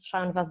 lass uns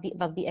schauen, was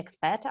die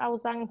Experten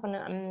aussagen von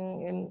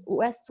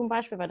US zum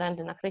Beispiel, weil dann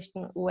die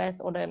Nachrichten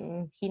US oder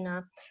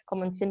China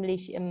kommen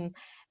ziemlich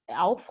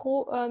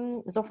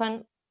Aufruhr.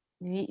 Insofern,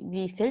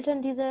 wir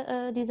filtern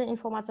diese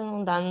Informationen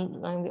und dann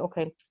sagen wir,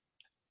 okay,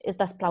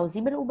 ist das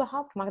plausibel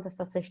überhaupt? Macht das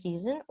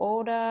tatsächlich Sinn?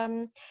 Oder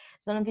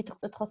sollen wir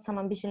trotzdem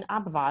ein bisschen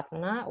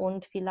abwarten, ne?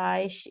 Und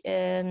vielleicht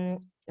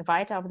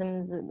weiter auf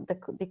dem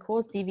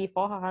Kurs, die wir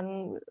vorher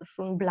hatten,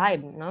 schon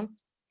bleiben, ne?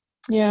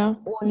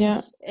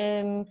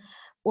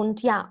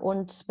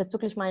 Und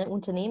bezüglich meinem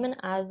Unternehmen,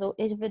 also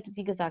ich würde,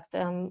 wie gesagt,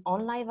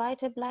 online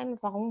weiterbleiben.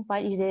 Warum?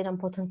 Weil ich sehe dann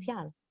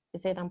Potenzial.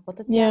 Ich sehe dann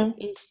Potenzial.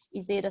 Ich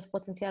sehe das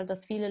Potenzial,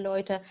 dass viele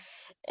Leute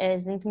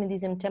sind mit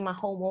diesem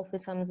Thema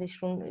Homeoffice, haben sich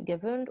schon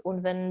gewöhnt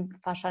und wenn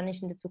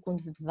wahrscheinlich in der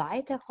Zukunft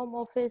weiter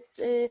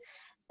Homeoffice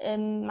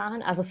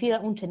machen, also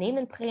viele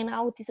Unternehmen bringen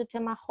auch dieses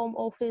Thema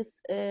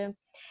Homeoffice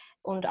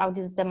Und auch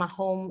dieses Thema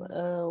Home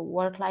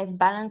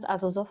Work-Life-Balance.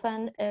 Also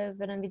insofern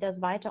werden wir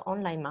das weiter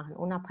online machen,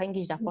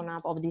 unabhängig davon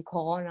ab, ob die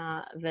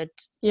Corona wird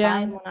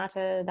 2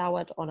 Monate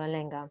dauert oder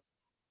länger.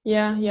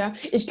 Ja, ja.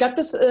 Ich glaube,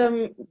 das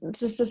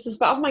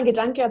war auch mein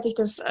Gedanke, als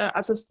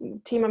das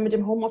Thema mit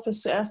dem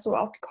Homeoffice zuerst so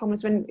aufgekommen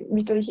ist,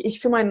 ich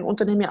für mein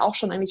Unternehmen ja auch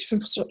schon eigentlich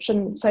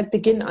schon seit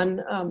Beginn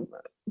an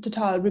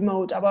total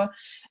remote, aber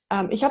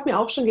ich habe mir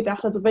auch schon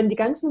gedacht, also wenn die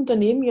ganzen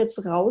Unternehmen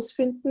jetzt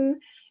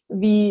rausfinden,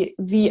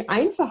 wie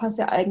einfach es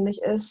ja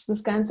eigentlich ist,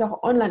 das Ganze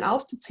auch online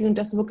aufzuziehen,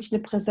 dass wirklich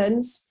eine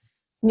Präsenz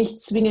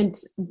nicht zwingend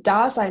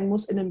da sein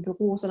muss in einem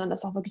Büro, sondern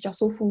dass auch wirklich auch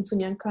so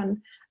funktionieren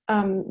kann,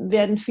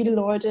 werden viele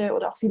Leute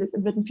oder auch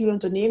werden viele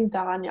Unternehmen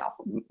daran ja auch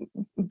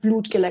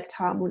Blut geleckt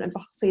haben und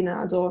einfach sehen.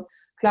 Also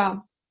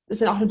klar, es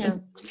sind auch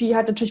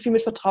hat natürlich viel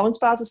mit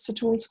Vertrauensbasis zu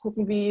tun, zu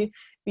gucken, wie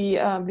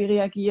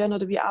reagieren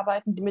oder wie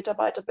arbeiten die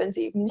Mitarbeiter, wenn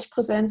sie eben nicht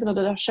präsent sind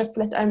oder der Chef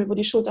vielleicht einem über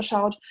die Schulter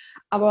schaut.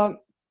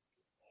 Aber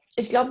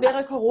ich glaube,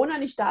 wäre Corona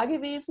nicht da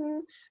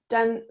gewesen,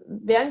 dann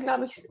wären,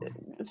 glaube ich,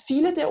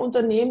 viele der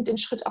Unternehmen den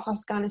Schritt auch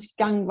erst gar nicht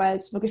gegangen, weil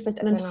es wirklich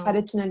vielleicht an ein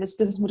traditionelles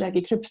Businessmodell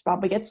geknüpft war.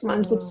 Aber jetzt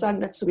waren sie sozusagen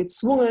dazu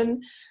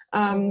gezwungen,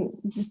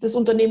 das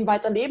Unternehmen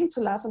weiter leben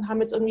zu lassen und haben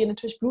jetzt irgendwie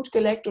natürlich Blut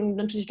geleckt und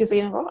natürlich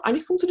gesehen, oh,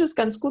 eigentlich funktioniert das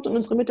ganz gut und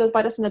unsere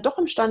Mitarbeiter sind ja doch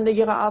imstande,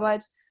 ihre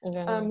Arbeit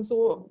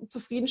so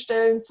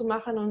zufriedenstellend zu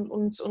machen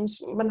und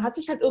man hat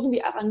sich halt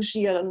irgendwie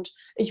arrangiert. Und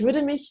es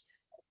würde mich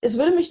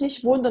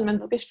nicht wundern, wenn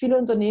wirklich viele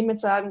Unternehmen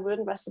jetzt sagen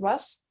würden, weißt du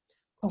was,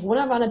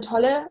 Corona war eine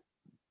tolle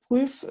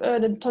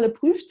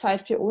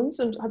Prüfzeit für uns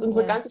und hat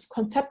unser ganzes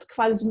Konzept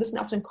quasi so ein bisschen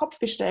auf den Kopf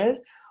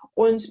gestellt.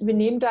 Und wir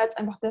nehmen da jetzt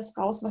einfach das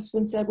raus, was für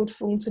uns sehr gut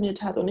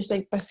funktioniert hat. Und ich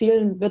denke, bei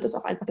vielen wird es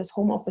auch einfach das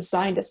Homeoffice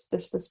sein, das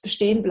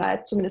bestehen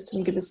bleibt, zumindest zu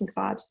einem gewissen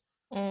Grad.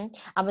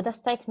 Aber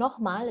das zeigt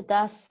nochmal,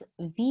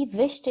 wie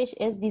wichtig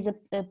ist diese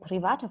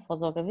private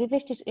Vorsorge, wie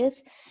wichtig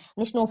ist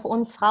nicht nur für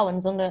uns Frauen,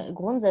 sondern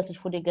grundsätzlich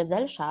für die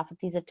Gesellschaft,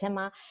 dieses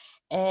Thema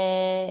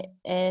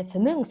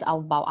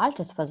Vermögensaufbau,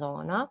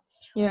 Altersvorsorge. Ne?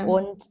 Ja.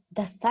 Und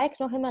das zeigt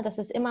noch immer, dass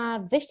es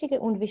immer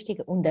wichtiger und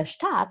wichtiger. Und der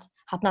Staat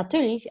hat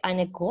natürlich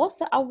eine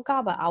große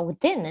Aufgabe, auch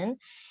denen,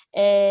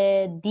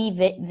 die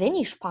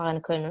wenig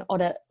sparen können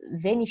oder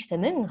wenig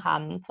Vermögen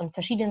haben, von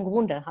verschiedenen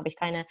Gründen. Habe ich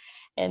keine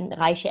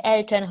reiche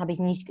Eltern, habe ich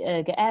nicht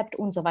geerbt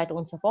und so weiter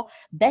und so fort,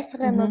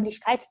 bessere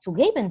Möglichkeit zu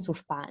geben, zu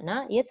sparen.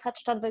 Ne? Jetzt hat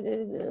Staat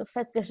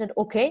festgestellt,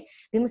 okay,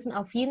 wir müssen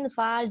auf jeden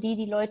Fall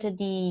die Leute,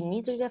 die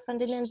niedriger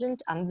verdienen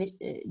sind,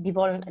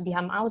 die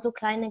haben auch so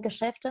kleine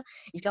Geschäfte.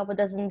 Ich glaube,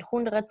 das sind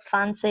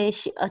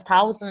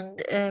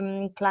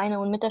 120.000 kleine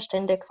und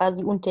Mittelstände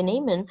quasi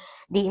Unternehmen,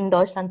 die in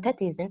Deutschland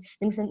tätig sind.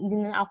 Die müssen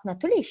ihnen auch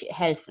natürlich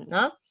helfen.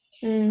 Ne?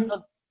 Also,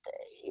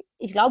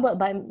 ich glaube,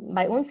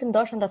 bei uns in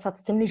Deutschland, das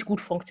hat ziemlich gut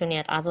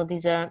funktioniert. Also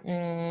diese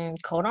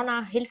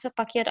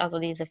Corona-Hilfepaket, also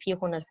diese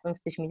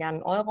 450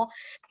 Milliarden Euro,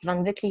 das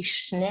waren wirklich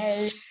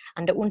schnell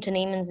an die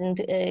Unternehmen sind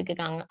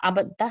gegangen.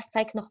 Aber das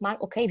zeigt nochmal,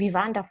 okay, wir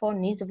waren davor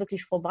nie so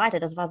wirklich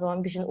vorbereitet. Das war so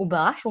ein bisschen ein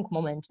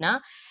Überraschungsmoment. Ne?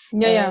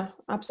 Ja,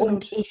 absolut.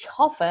 Und ich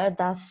hoffe,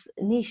 dass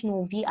nicht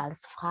nur wir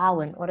als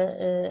Frauen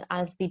oder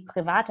als die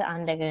private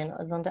Anlegerin,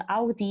 sondern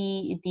auch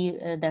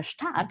der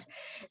Staat,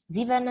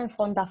 sie werden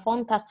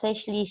davon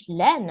tatsächlich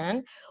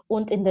lernen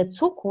und in der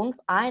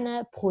Zukunft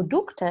eine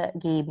Produkte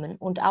geben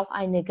und auch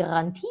eine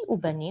Garantie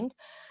übernimmt,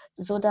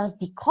 sodass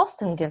die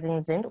Kosten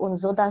gering sind und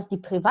sodass die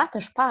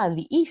private Sparer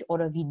wie ich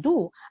oder wie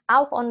du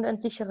auch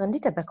ordentliche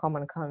Rendite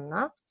bekommen können.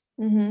 Ne?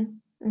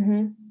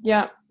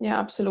 Ja,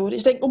 absolut.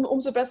 Ich denke,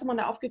 umso besser man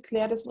da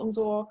aufgeklärt ist,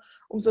 umso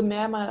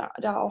mehr man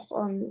da auch,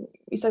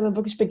 ich sage mal,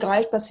 wirklich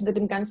begreift, was hinter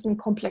dem ganzen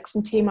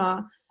komplexen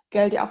Thema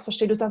Geld ja auch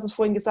versteht. Du hast es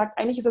vorhin gesagt,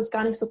 eigentlich ist es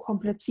gar nicht so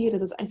kompliziert,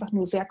 es ist einfach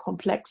nur sehr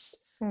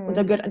komplex. Und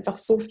da gehört einfach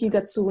so viel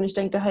dazu. Und ich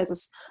denke, daher ist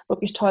es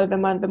wirklich toll, wenn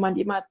man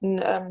jemanden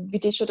wie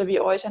dich oder wie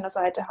euch an der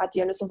Seite hat,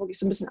 die das wirklich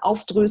so ein bisschen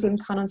aufdröseln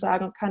kann und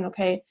sagen kann,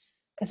 okay,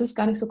 es ist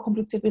gar nicht so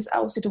kompliziert, wie es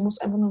aussieht. Du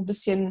musst einfach nur ein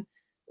bisschen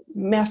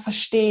mehr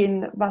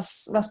verstehen,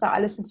 was da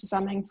alles mit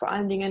zusammenhängt, vor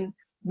allen Dingen,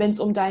 wenn es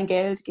um dein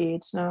Geld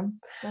geht. Ne?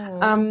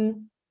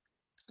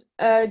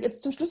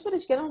 Jetzt zum Schluss würde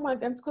ich gerne noch mal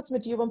ganz kurz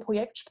mit dir über ein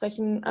Projekt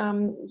sprechen,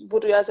 wo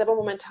du ja selber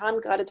momentan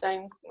gerade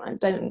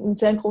einen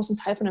sehr großen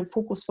Teil von deinem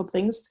Fokus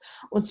verbringst.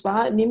 Und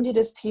zwar nehmen dir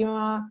das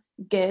Thema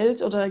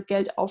Geld oder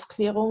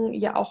Geldaufklärung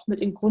ja auch mit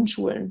in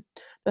Grundschulen.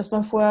 Das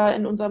war vorher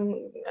in unserem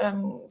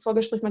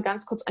Vorgespräch mal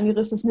ganz kurz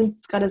angerissen. Das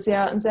nimmt gerade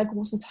einen sehr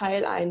großen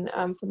Teil ein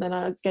von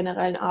deiner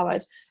generellen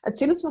Arbeit.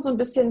 Erzähl uns mal so ein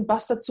bisschen,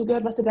 was dazu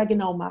gehört, was ihr da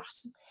genau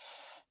macht.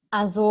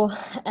 Also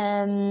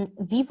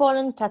wir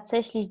wollen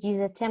tatsächlich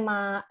dieses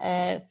Thema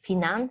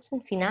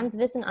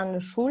Finanzwissen an der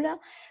Schule,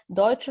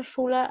 deutsche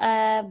Schule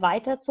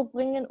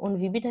weiterzubringen und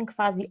wir bieten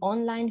quasi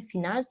online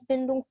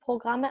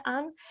Finanzbildungsprogramme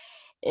an,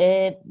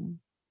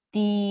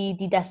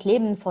 die das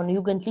Leben von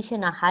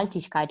Jugendlichen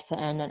Nachhaltigkeit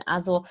verändern.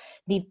 Also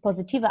die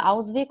positive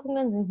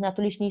Auswirkungen sind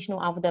natürlich nicht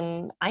nur auf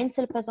den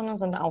Einzelpersonen,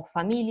 sondern auch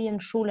Familien,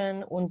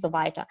 Schulen und so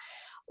weiter.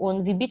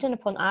 Und wir bieten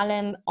von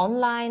allem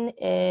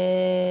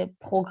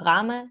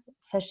Online-Programme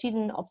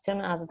verschiedene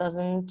Optionen. Also da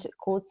sind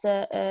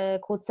kurze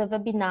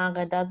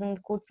Webinare, da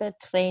sind kurze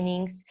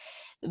Trainings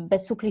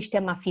bezüglich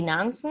Thema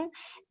Finanzen,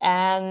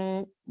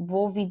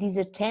 wo wir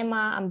dieses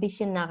Thema ein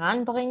bisschen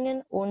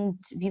heranbringen,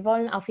 und wir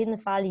wollen auf jeden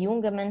Fall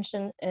junge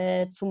Menschen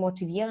zu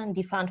motivieren,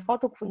 die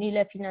Verantwortung für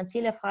ihre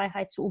finanzielle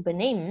Freiheit zu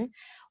übernehmen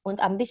und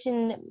ein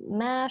bisschen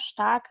mehr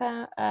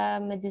stärker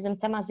mit diesem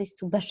Thema sich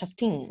zu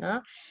beschäftigen.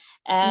 Ne?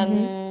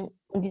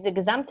 Und diese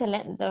gesamte,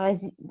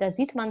 da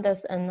sieht man,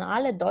 dass in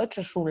alle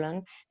deutschen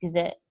Schulen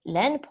dieser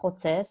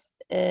Lernprozess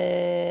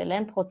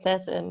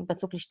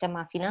bezüglich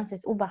Thema Finanzen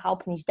ist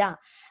überhaupt nicht da.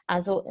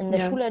 Also in der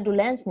Schule, du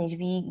lernst nicht,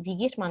 wie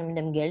geht man mit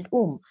dem Geld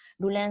um.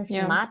 Du lernst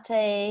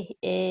Mathe,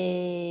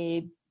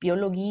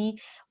 Biologie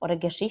oder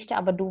Geschichte,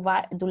 aber du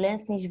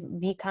lernst nicht,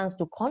 wie kannst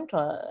du Konto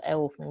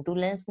eröffnen. Du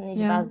lernst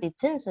nicht, was die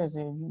Zinsen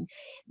sind,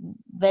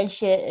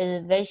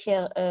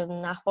 welche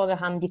Nachfolger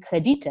haben die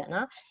Kredite.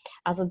 Ne?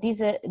 Also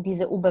diese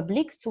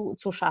Überblick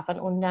zu schaffen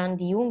und dann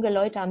die jungen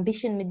Leute ein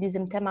bisschen mit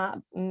diesem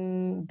Thema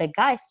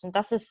begeistern,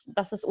 das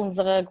ist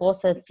unser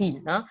großes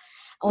Ziel. Ne?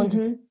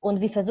 Und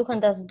wir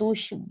versuchen das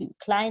durch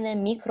kleine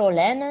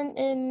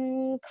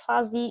Mikro-Lernen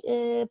quasi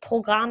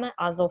Programme,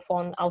 also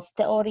aus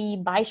Theorie,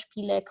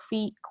 Beispiele,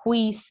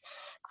 Quiz,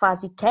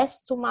 quasi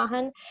Tests zu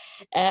machen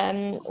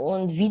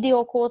und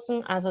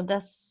Videokursen. Also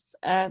das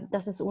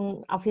ist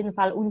auf jeden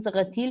Fall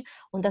unser Ziel,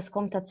 und das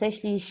kommt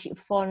tatsächlich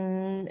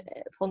von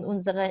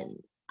unserer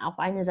auf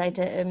einer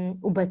Seite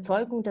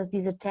Überzeugung, dass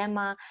dieses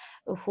Thema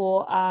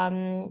für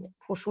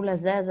Schule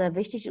sehr, sehr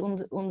wichtig ist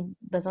und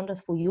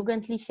besonders für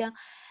Jugendliche,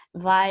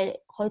 weil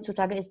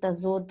heutzutage ist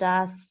das so,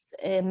 dass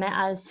mehr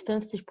als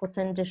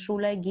 50% der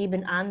Schule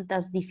geben an,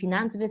 dass die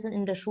Finanzwissen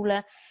in der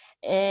Schule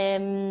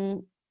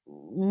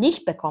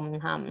nicht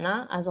bekommen haben.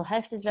 Ne? Also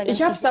Hälfte sagen,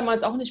 ich habe es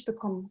damals auch nicht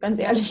bekommen, ganz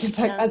ehrlich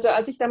gesagt. Ja. Also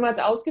als ich damals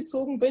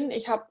ausgezogen bin,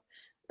 ich habe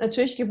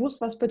natürlich gewusst,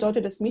 was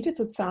bedeutet es, Miete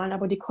zu zahlen,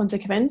 aber die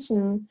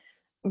Konsequenzen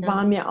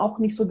waren mir auch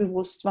nicht so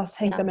bewusst, was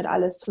hängt damit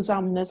alles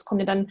zusammen. Es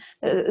kommt ja dann,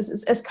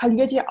 es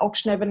eskaliert ja auch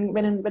schnell, wenn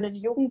ein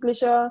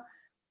Jugendlicher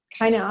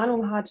keine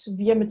Ahnung hat,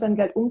 wie er mit seinem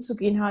Geld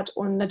umzugehen hat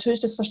und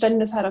natürlich das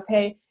Verständnis hat,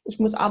 okay, ich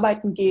muss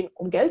arbeiten gehen,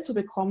 um Geld zu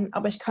bekommen,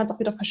 aber ich kann es auch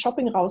wieder für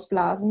Shopping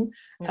rausblasen.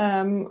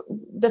 Ja.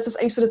 Das ist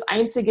eigentlich so das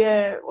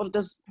einzige oder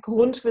das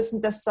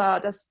Grundwissen, das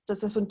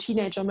so ein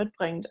Teenager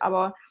mitbringt.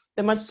 Aber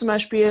wenn man es zum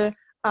Beispiel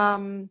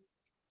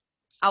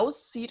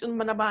auszieht und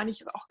man aber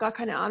eigentlich auch gar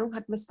keine Ahnung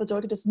hat, was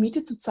bedeutet es,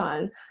 Miete zu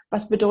zahlen.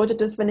 Was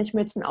bedeutet es, wenn ich mir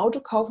jetzt ein Auto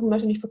kaufen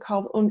möchte und ich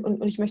verkaufe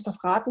und ich möchte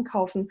auf Raten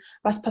kaufen?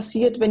 Was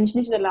passiert, wenn ich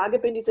nicht in der Lage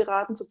bin, diese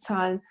Raten zu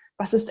zahlen?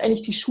 Was ist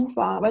eigentlich die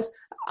Schufa?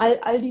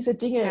 All diese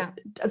Dinge. Ja.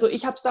 Also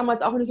ich habe es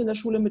damals auch nicht in der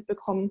Schule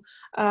mitbekommen,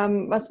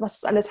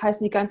 was alles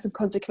heißt, die ganzen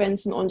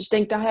Konsequenzen. Und ich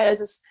denke, daher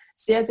ist es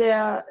ein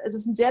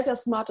sehr, sehr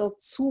smarter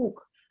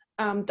Zug,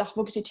 doch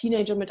wirklich die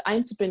Teenager mit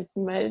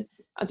einzubinden, weil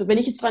also wenn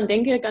ich jetzt dran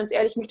denke, ganz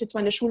ehrlich, ich möchte jetzt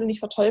meine Schule nicht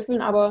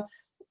verteufeln, aber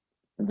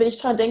wenn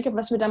ich dran denke,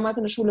 was mir damals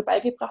in der Schule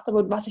beigebracht habe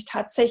und was ich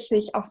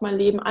tatsächlich auf mein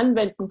Leben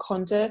anwenden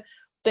konnte,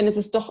 dann ist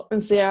es doch ein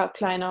sehr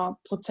kleiner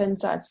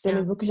Prozentsatz, der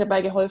mir wirklich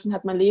dabei geholfen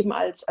hat, mein Leben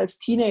als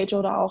Teenager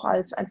oder auch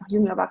als einfach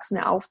junge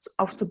Erwachsene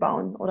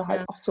aufzubauen oder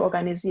halt auch zu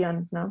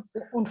organisieren. Ne?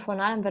 Und vor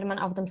allem, wenn man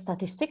auf die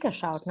Statistiken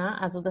schaut, ne?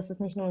 Also das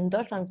ist nicht nur in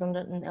Deutschland,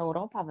 sondern in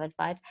Europa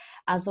weltweit,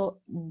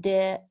 also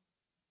der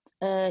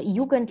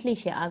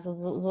Jugendliche,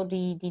 also so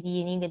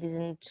diejenigen, die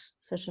sind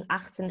zwischen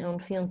 18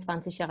 und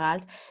 24 Jahre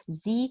alt,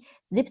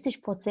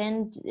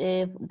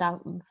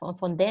 70%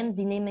 von dem,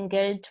 sie nehmen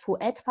Geld für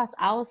etwas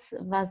aus,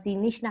 was sie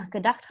nicht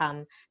nachgedacht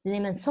haben. Sie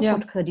nehmen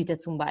Sofortkredite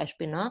zum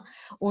Beispiel. Ne?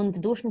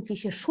 Und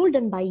durchschnittliche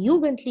Schulden bei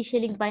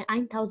Jugendlichen liegen bei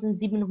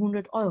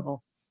 1.700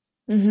 Euro.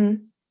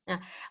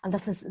 Ja, und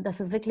das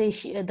ist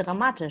wirklich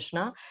dramatisch.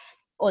 Ne?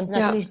 Und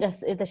natürlich,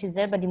 dass ich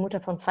selber die Mutter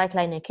von 2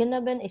 kleinen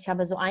Kindern bin. Ich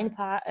habe so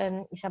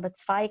ich habe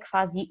 2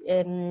 quasi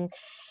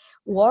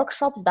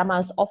Workshops,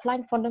 damals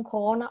offline von den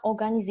Corona,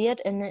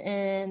 organisiert,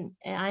 eine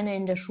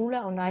in der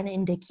Schule und eine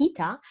in der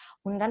Kita.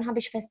 Und dann habe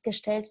ich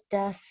festgestellt,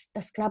 dass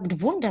das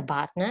klappt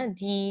wunderbar. Ne?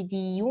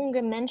 Die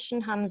jungen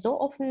Menschen haben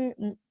so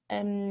offen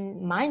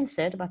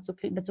Mindset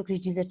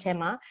bezüglich dieses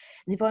Thema.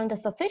 Sie wollen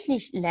das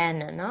tatsächlich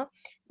lernen. Ne?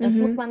 Das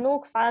muss man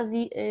nur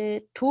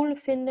quasi Tool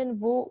finden,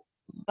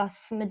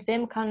 mit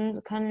wem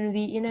können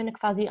wir ihnen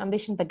quasi ein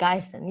bisschen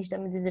begeistern. Nicht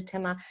damit dieses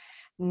Thema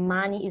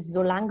Money ist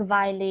so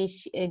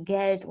langweilig,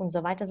 Geld und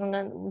so weiter,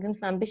 sondern wir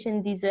müssen ein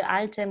bisschen diese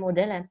alten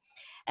Modelle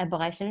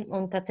erreichen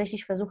und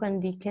tatsächlich versuchen,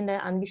 die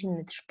Kinder ein bisschen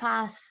mit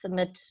Spaß,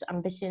 mit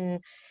ein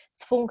bisschen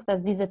Zwang,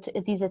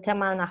 diese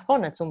Thema nach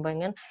vorne zu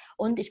bringen.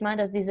 Und ich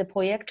meine, dass dieses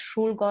Projekt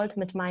Schulgold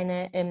mit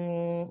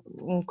meinen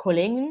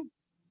Kollegen,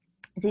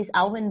 sie ist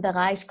auch im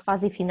Bereich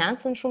quasi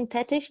Finanzen schon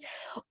tätig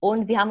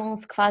und wir haben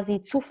uns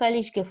quasi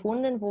zufällig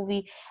gefunden, wo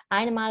wir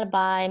einmal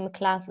bei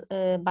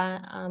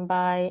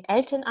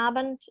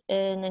Elternabend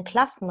einen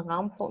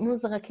Klassenraum für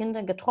unsere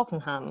Kinder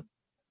getroffen haben.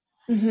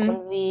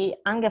 Und wie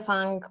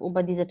angefangen,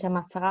 über diese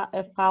Thema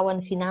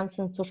Frauen,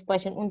 Finanzen zu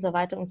sprechen und so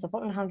weiter und so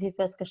fort. Und haben wir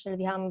festgestellt,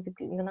 wir haben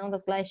genau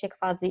das gleiche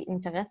quasi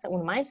Interesse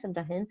und Mindset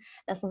dahin,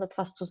 lass uns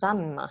etwas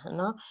zusammen machen.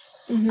 Ne?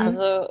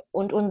 Also,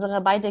 und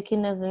unsere beiden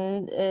Kinder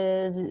sind,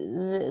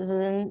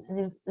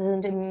 sie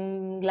sind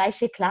in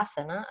gleiche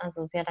Klasse. Ne?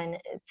 Also sie hat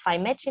zwei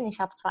Mädchen, ich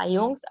habe zwei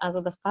Jungs.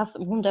 Also das passt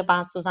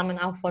wunderbar zusammen,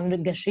 auch von der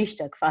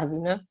Geschichte quasi.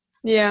 Ne?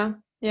 Ja,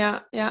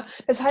 ja, ja.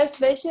 Das heißt,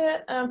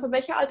 von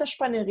welcher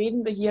Altersspanne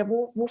reden wir hier?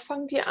 Wo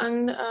fangt ihr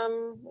an,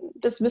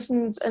 das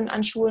Wissen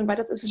an Schulen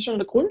weiter? Ist es schon in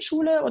der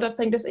Grundschule oder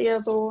fängt es eher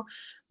so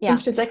Ja.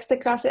 5., 6.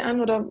 Klasse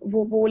an oder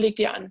wo legt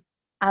ihr an?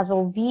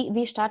 Also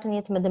wir starten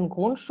jetzt mit der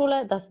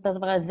Grundschule, das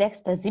war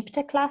 6.,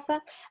 7. Klasse,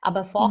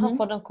 aber vorher,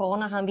 vor der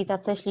Corona, haben wir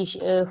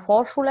tatsächlich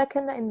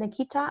Vorschulkinder in der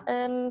Kita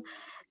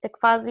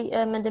quasi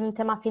mit dem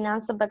Thema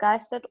Finanzen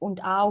begeistert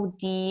und auch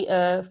die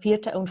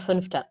 4. und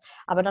 5.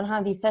 Aber dann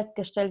haben wir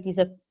festgestellt,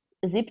 diese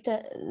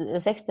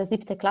 6.,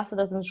 7. Klasse,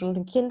 das sind schon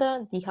die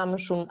Kinder, die haben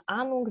schon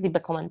Ahnung, sie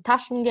bekommen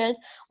Taschengeld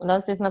und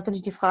das ist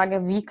natürlich die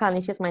Frage, wie kann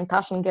ich jetzt mein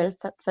Taschengeld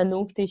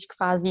vernünftig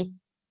quasi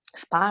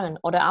sparen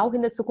oder auch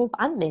in der Zukunft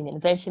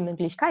anlegen. Welche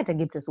Möglichkeiten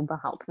gibt es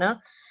überhaupt?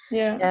 Ne?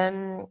 Ja.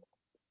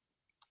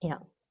 Ja.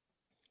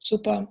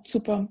 Super,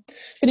 super.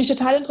 Finde ich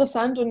total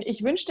interessant und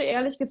ich wünschte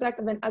ehrlich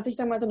gesagt, als ich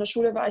damals in der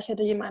Schule war, ich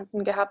hätte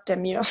jemanden gehabt, der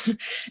mir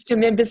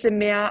ein bisschen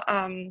mehr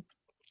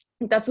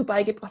dazu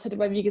beigebracht hätte,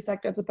 weil wie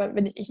gesagt, also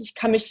ich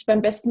kann mich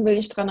beim besten Willen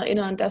nicht daran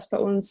erinnern, dass bei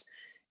uns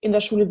in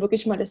der Schule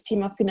wirklich mal das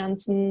Thema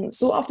Finanzen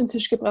so auf den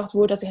Tisch gebracht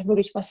wurde, dass ich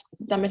wirklich was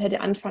damit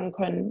hätte anfangen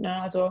können.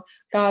 Ne? Also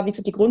klar, wie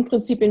gesagt, die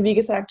Grundprinzipien, wie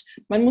gesagt,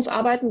 man muss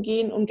arbeiten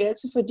gehen, um Geld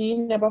zu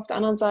verdienen, aber auf der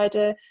anderen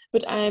Seite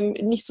wird einem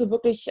nicht so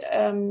wirklich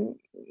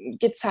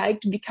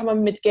gezeigt, wie kann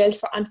man mit Geld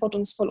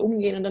verantwortungsvoll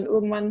umgehen. Und dann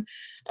irgendwann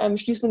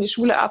schließt man die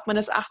Schule ab, man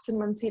ist 18,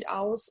 man zieht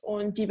aus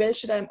und die Welt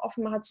steht einem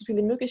offen, man hat so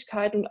viele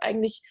Möglichkeiten und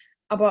eigentlich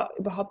aber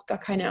überhaupt gar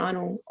keine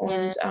Ahnung.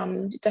 Und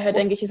daher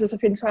denke ich, ist es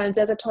auf jeden Fall ein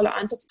sehr, sehr toller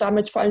Ansatz,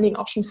 damit vor allen Dingen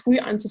auch schon früh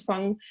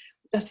anzufangen,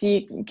 dass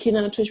die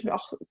Kinder natürlich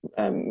auch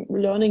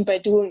Learning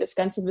by Doing, das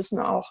ganze Wissen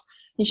auch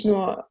nicht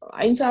nur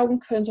einsaugen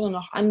können,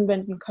 sondern auch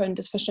anwenden können,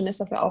 das Verständnis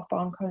dafür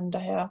aufbauen können.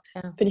 Daher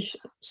finde ich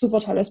super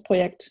tolles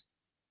Projekt.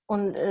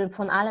 Und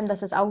von allem,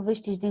 das ist auch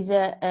wichtig,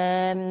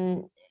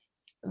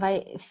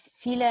 weil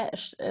viele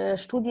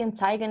Studien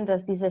zeigen,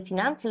 dass diese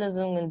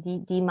Finanzlösungen,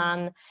 die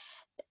man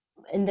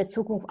in der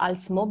Zukunft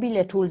als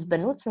mobile Tools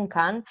benutzen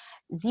kann,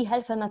 sie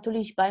helfen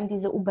natürlich bei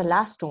dieser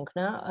Überlastung.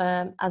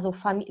 Ne? Also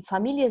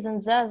Familien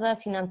sind sehr, sehr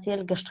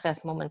finanziell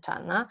gestresst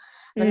momentan. Ne?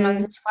 Wenn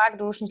man sich fragt,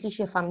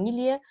 durchschnittliche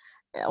Familie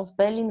aus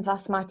Berlin,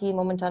 was macht die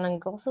momentan eine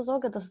große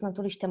Sorge? Das ist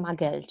natürlich Thema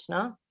Geld.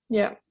 Ne?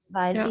 Ja.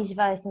 Weil ich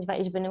weiß nicht,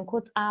 weil ich bin in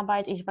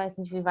Kurzarbeit, ich weiß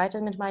nicht, wie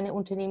weiter mit meinem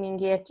Unternehmen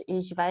geht,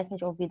 ich weiß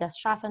nicht, ob wir das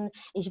schaffen,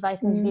 ich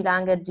weiß nicht, wie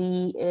lange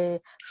die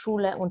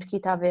Schule und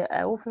Kita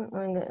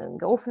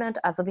geöffnet.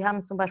 Also wir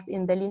haben zum Beispiel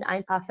in Berlin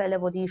ein paar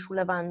Fälle, wo die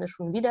Schule waren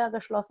schon wieder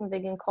geschlossen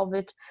wegen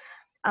Covid.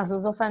 Also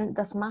insofern,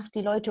 das macht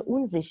die Leute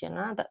unsicher.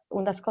 Ne?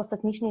 Und das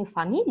kostet nicht nur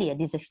Familie,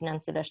 dieser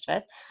finanzielle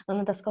Stress,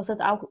 sondern das kostet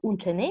auch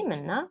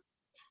Unternehmen. Ne?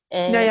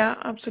 Ja,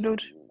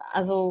 absolut.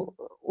 Also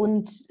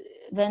und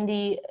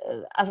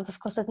also das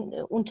kostet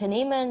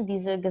Unternehmen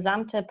diese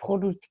gesamte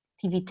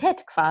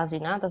Produktivität quasi,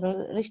 ne? Das sind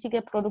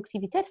richtige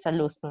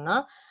Produktivitätsverluste,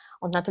 ne?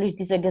 Und natürlich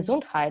diese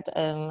Gesundheit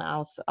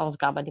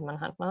Ausgabe, die man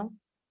hat, ne?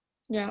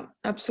 Ja,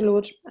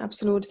 absolut,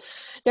 absolut.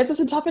 Ja, es ist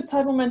eine taffe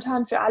Zeit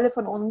momentan für alle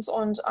von uns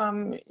und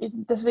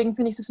deswegen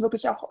finde ich es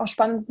wirklich auch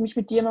spannend, mich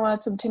mit dir mal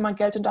zum Thema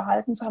Geld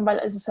unterhalten zu haben,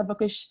 weil es ist ja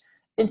wirklich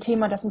ein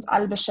Thema, das uns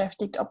alle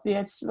beschäftigt, ob wir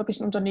jetzt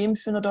wirklich ein Unternehmen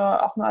führen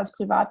oder auch nur als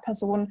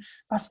Privatperson.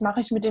 Was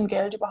mache ich mit dem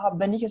Geld überhaupt,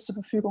 wenn ich es zur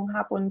Verfügung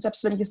habe? Und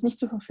selbst wenn ich es nicht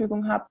zur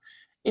Verfügung habe,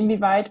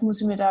 inwieweit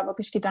muss ich mir da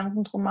wirklich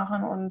Gedanken drum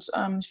machen? Und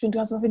ich finde, du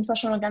hast auf jeden Fall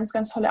schon ganz,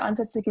 ganz tolle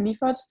Ansätze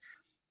geliefert.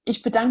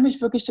 Ich bedanke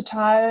mich wirklich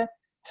total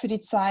für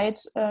die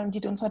Zeit, die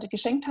du uns heute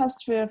geschenkt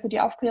hast, für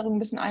die Aufklärung, ein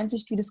bisschen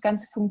Einsicht, wie das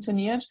Ganze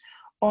funktioniert.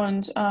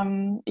 Und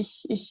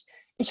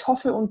ich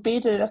hoffe und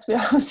bete, dass wir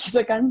aus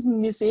dieser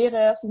ganzen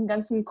Misere, aus diesem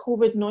ganzen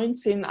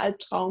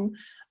Covid-19-Albtraum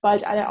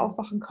bald alle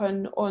aufwachen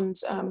können und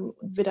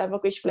wir da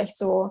wirklich vielleicht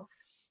so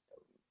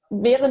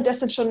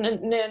währenddessen schon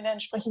eine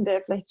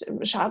entsprechende vielleicht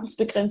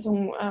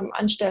Schadensbegrenzung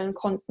anstellen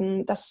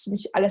konnten, dass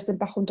nicht alles den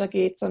Bach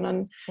runtergeht,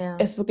 sondern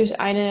es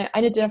wirklich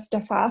eine der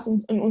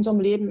Phasen in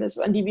unserem Leben ist,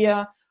 an die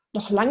wir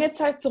noch lange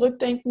Zeit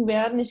zurückdenken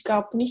werden. Ich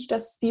glaube nicht,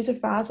 dass diese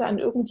Phase an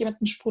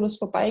irgendjemandem spurlos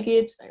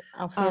vorbeigeht.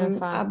 Auf jeden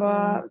Fall.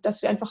 Aber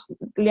dass wir einfach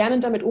lernen,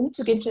 damit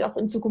umzugehen, vielleicht auch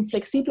in Zukunft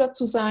flexibler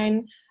zu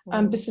sein,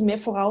 ein bisschen mehr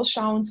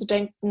vorausschauend zu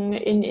denken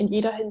in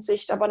jeder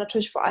Hinsicht, aber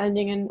natürlich vor allen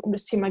Dingen um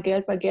das Thema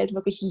Geld, weil Geld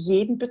wirklich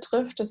jeden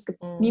betrifft. Es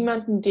gibt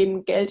niemanden,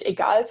 dem Geld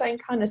egal sein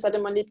kann, es sei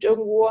denn, man lebt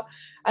irgendwo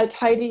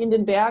als Heidi in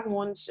den Bergen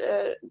und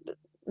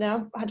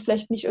hat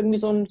vielleicht nicht irgendwie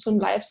so ein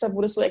Lifestyle,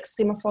 wo das so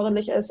extrem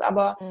erforderlich ist,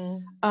 aber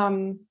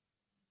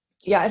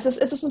es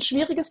ist ein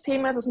schwieriges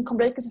Thema, es ist ein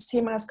komplexes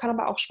Thema, es kann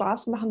aber auch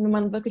Spaß machen, wenn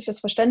man wirklich das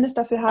Verständnis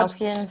dafür hat. Auf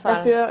jeden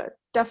Fall.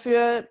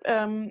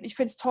 Ich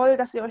finde es toll,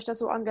 dass ihr euch da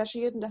so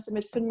engagiert und dass ihr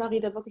mit FinMarie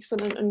da wirklich so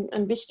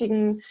einen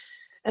wichtigen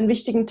einen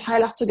wichtigen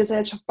Teil auch zur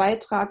Gesellschaft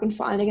beitragt und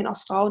vor allen Dingen auch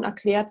Frauen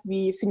erklärt,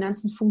 wie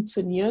Finanzen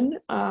funktionieren.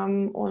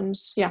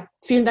 Und ja,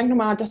 vielen Dank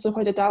nochmal, dass du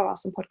heute da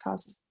warst im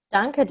Podcast.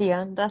 Danke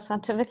dir, das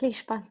hat wirklich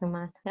Spaß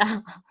gemacht.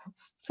 Ja,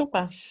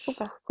 super,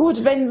 super.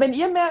 Gut, wenn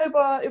ihr mehr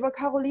über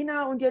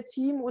Carolina und ihr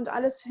Team und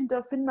alles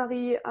hinter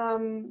FinMarie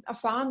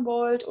erfahren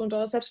wollt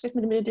oder selbst vielleicht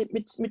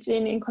mit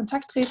denen in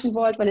Kontakt treten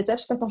wollt, weil ihr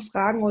selbst vielleicht noch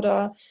Fragen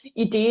oder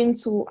Ideen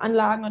zu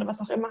Anlagen oder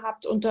was auch immer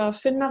habt, unter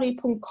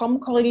finmarie.com,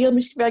 korrigiere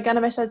mich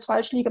gerne, wenn ich da jetzt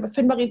falsch liege, aber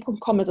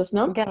finmarie.com ist es,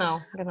 ne? Genau.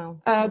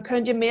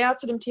 Könnt ihr mehr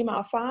zu dem Thema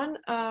erfahren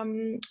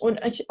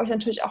und euch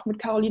natürlich auch mit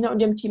Carolina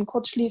und ihrem Team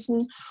kurz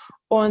schließen.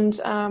 Und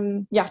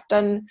ja,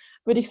 dann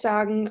würde ich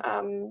sagen,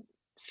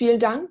 vielen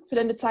Dank für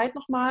deine Zeit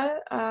nochmal.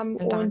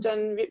 Und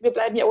dann, wir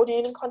bleiben ja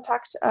ohnehin in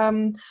Kontakt.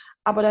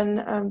 Aber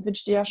dann wünsche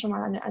ich dir ja schon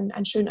mal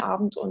einen schönen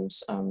Abend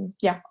und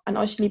ja, an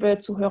euch, liebe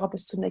Zuhörer,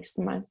 bis zum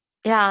nächsten Mal.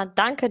 Ja,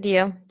 danke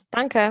dir.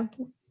 Danke.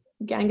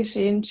 Gern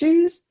geschehen.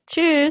 Tschüss.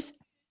 Tschüss.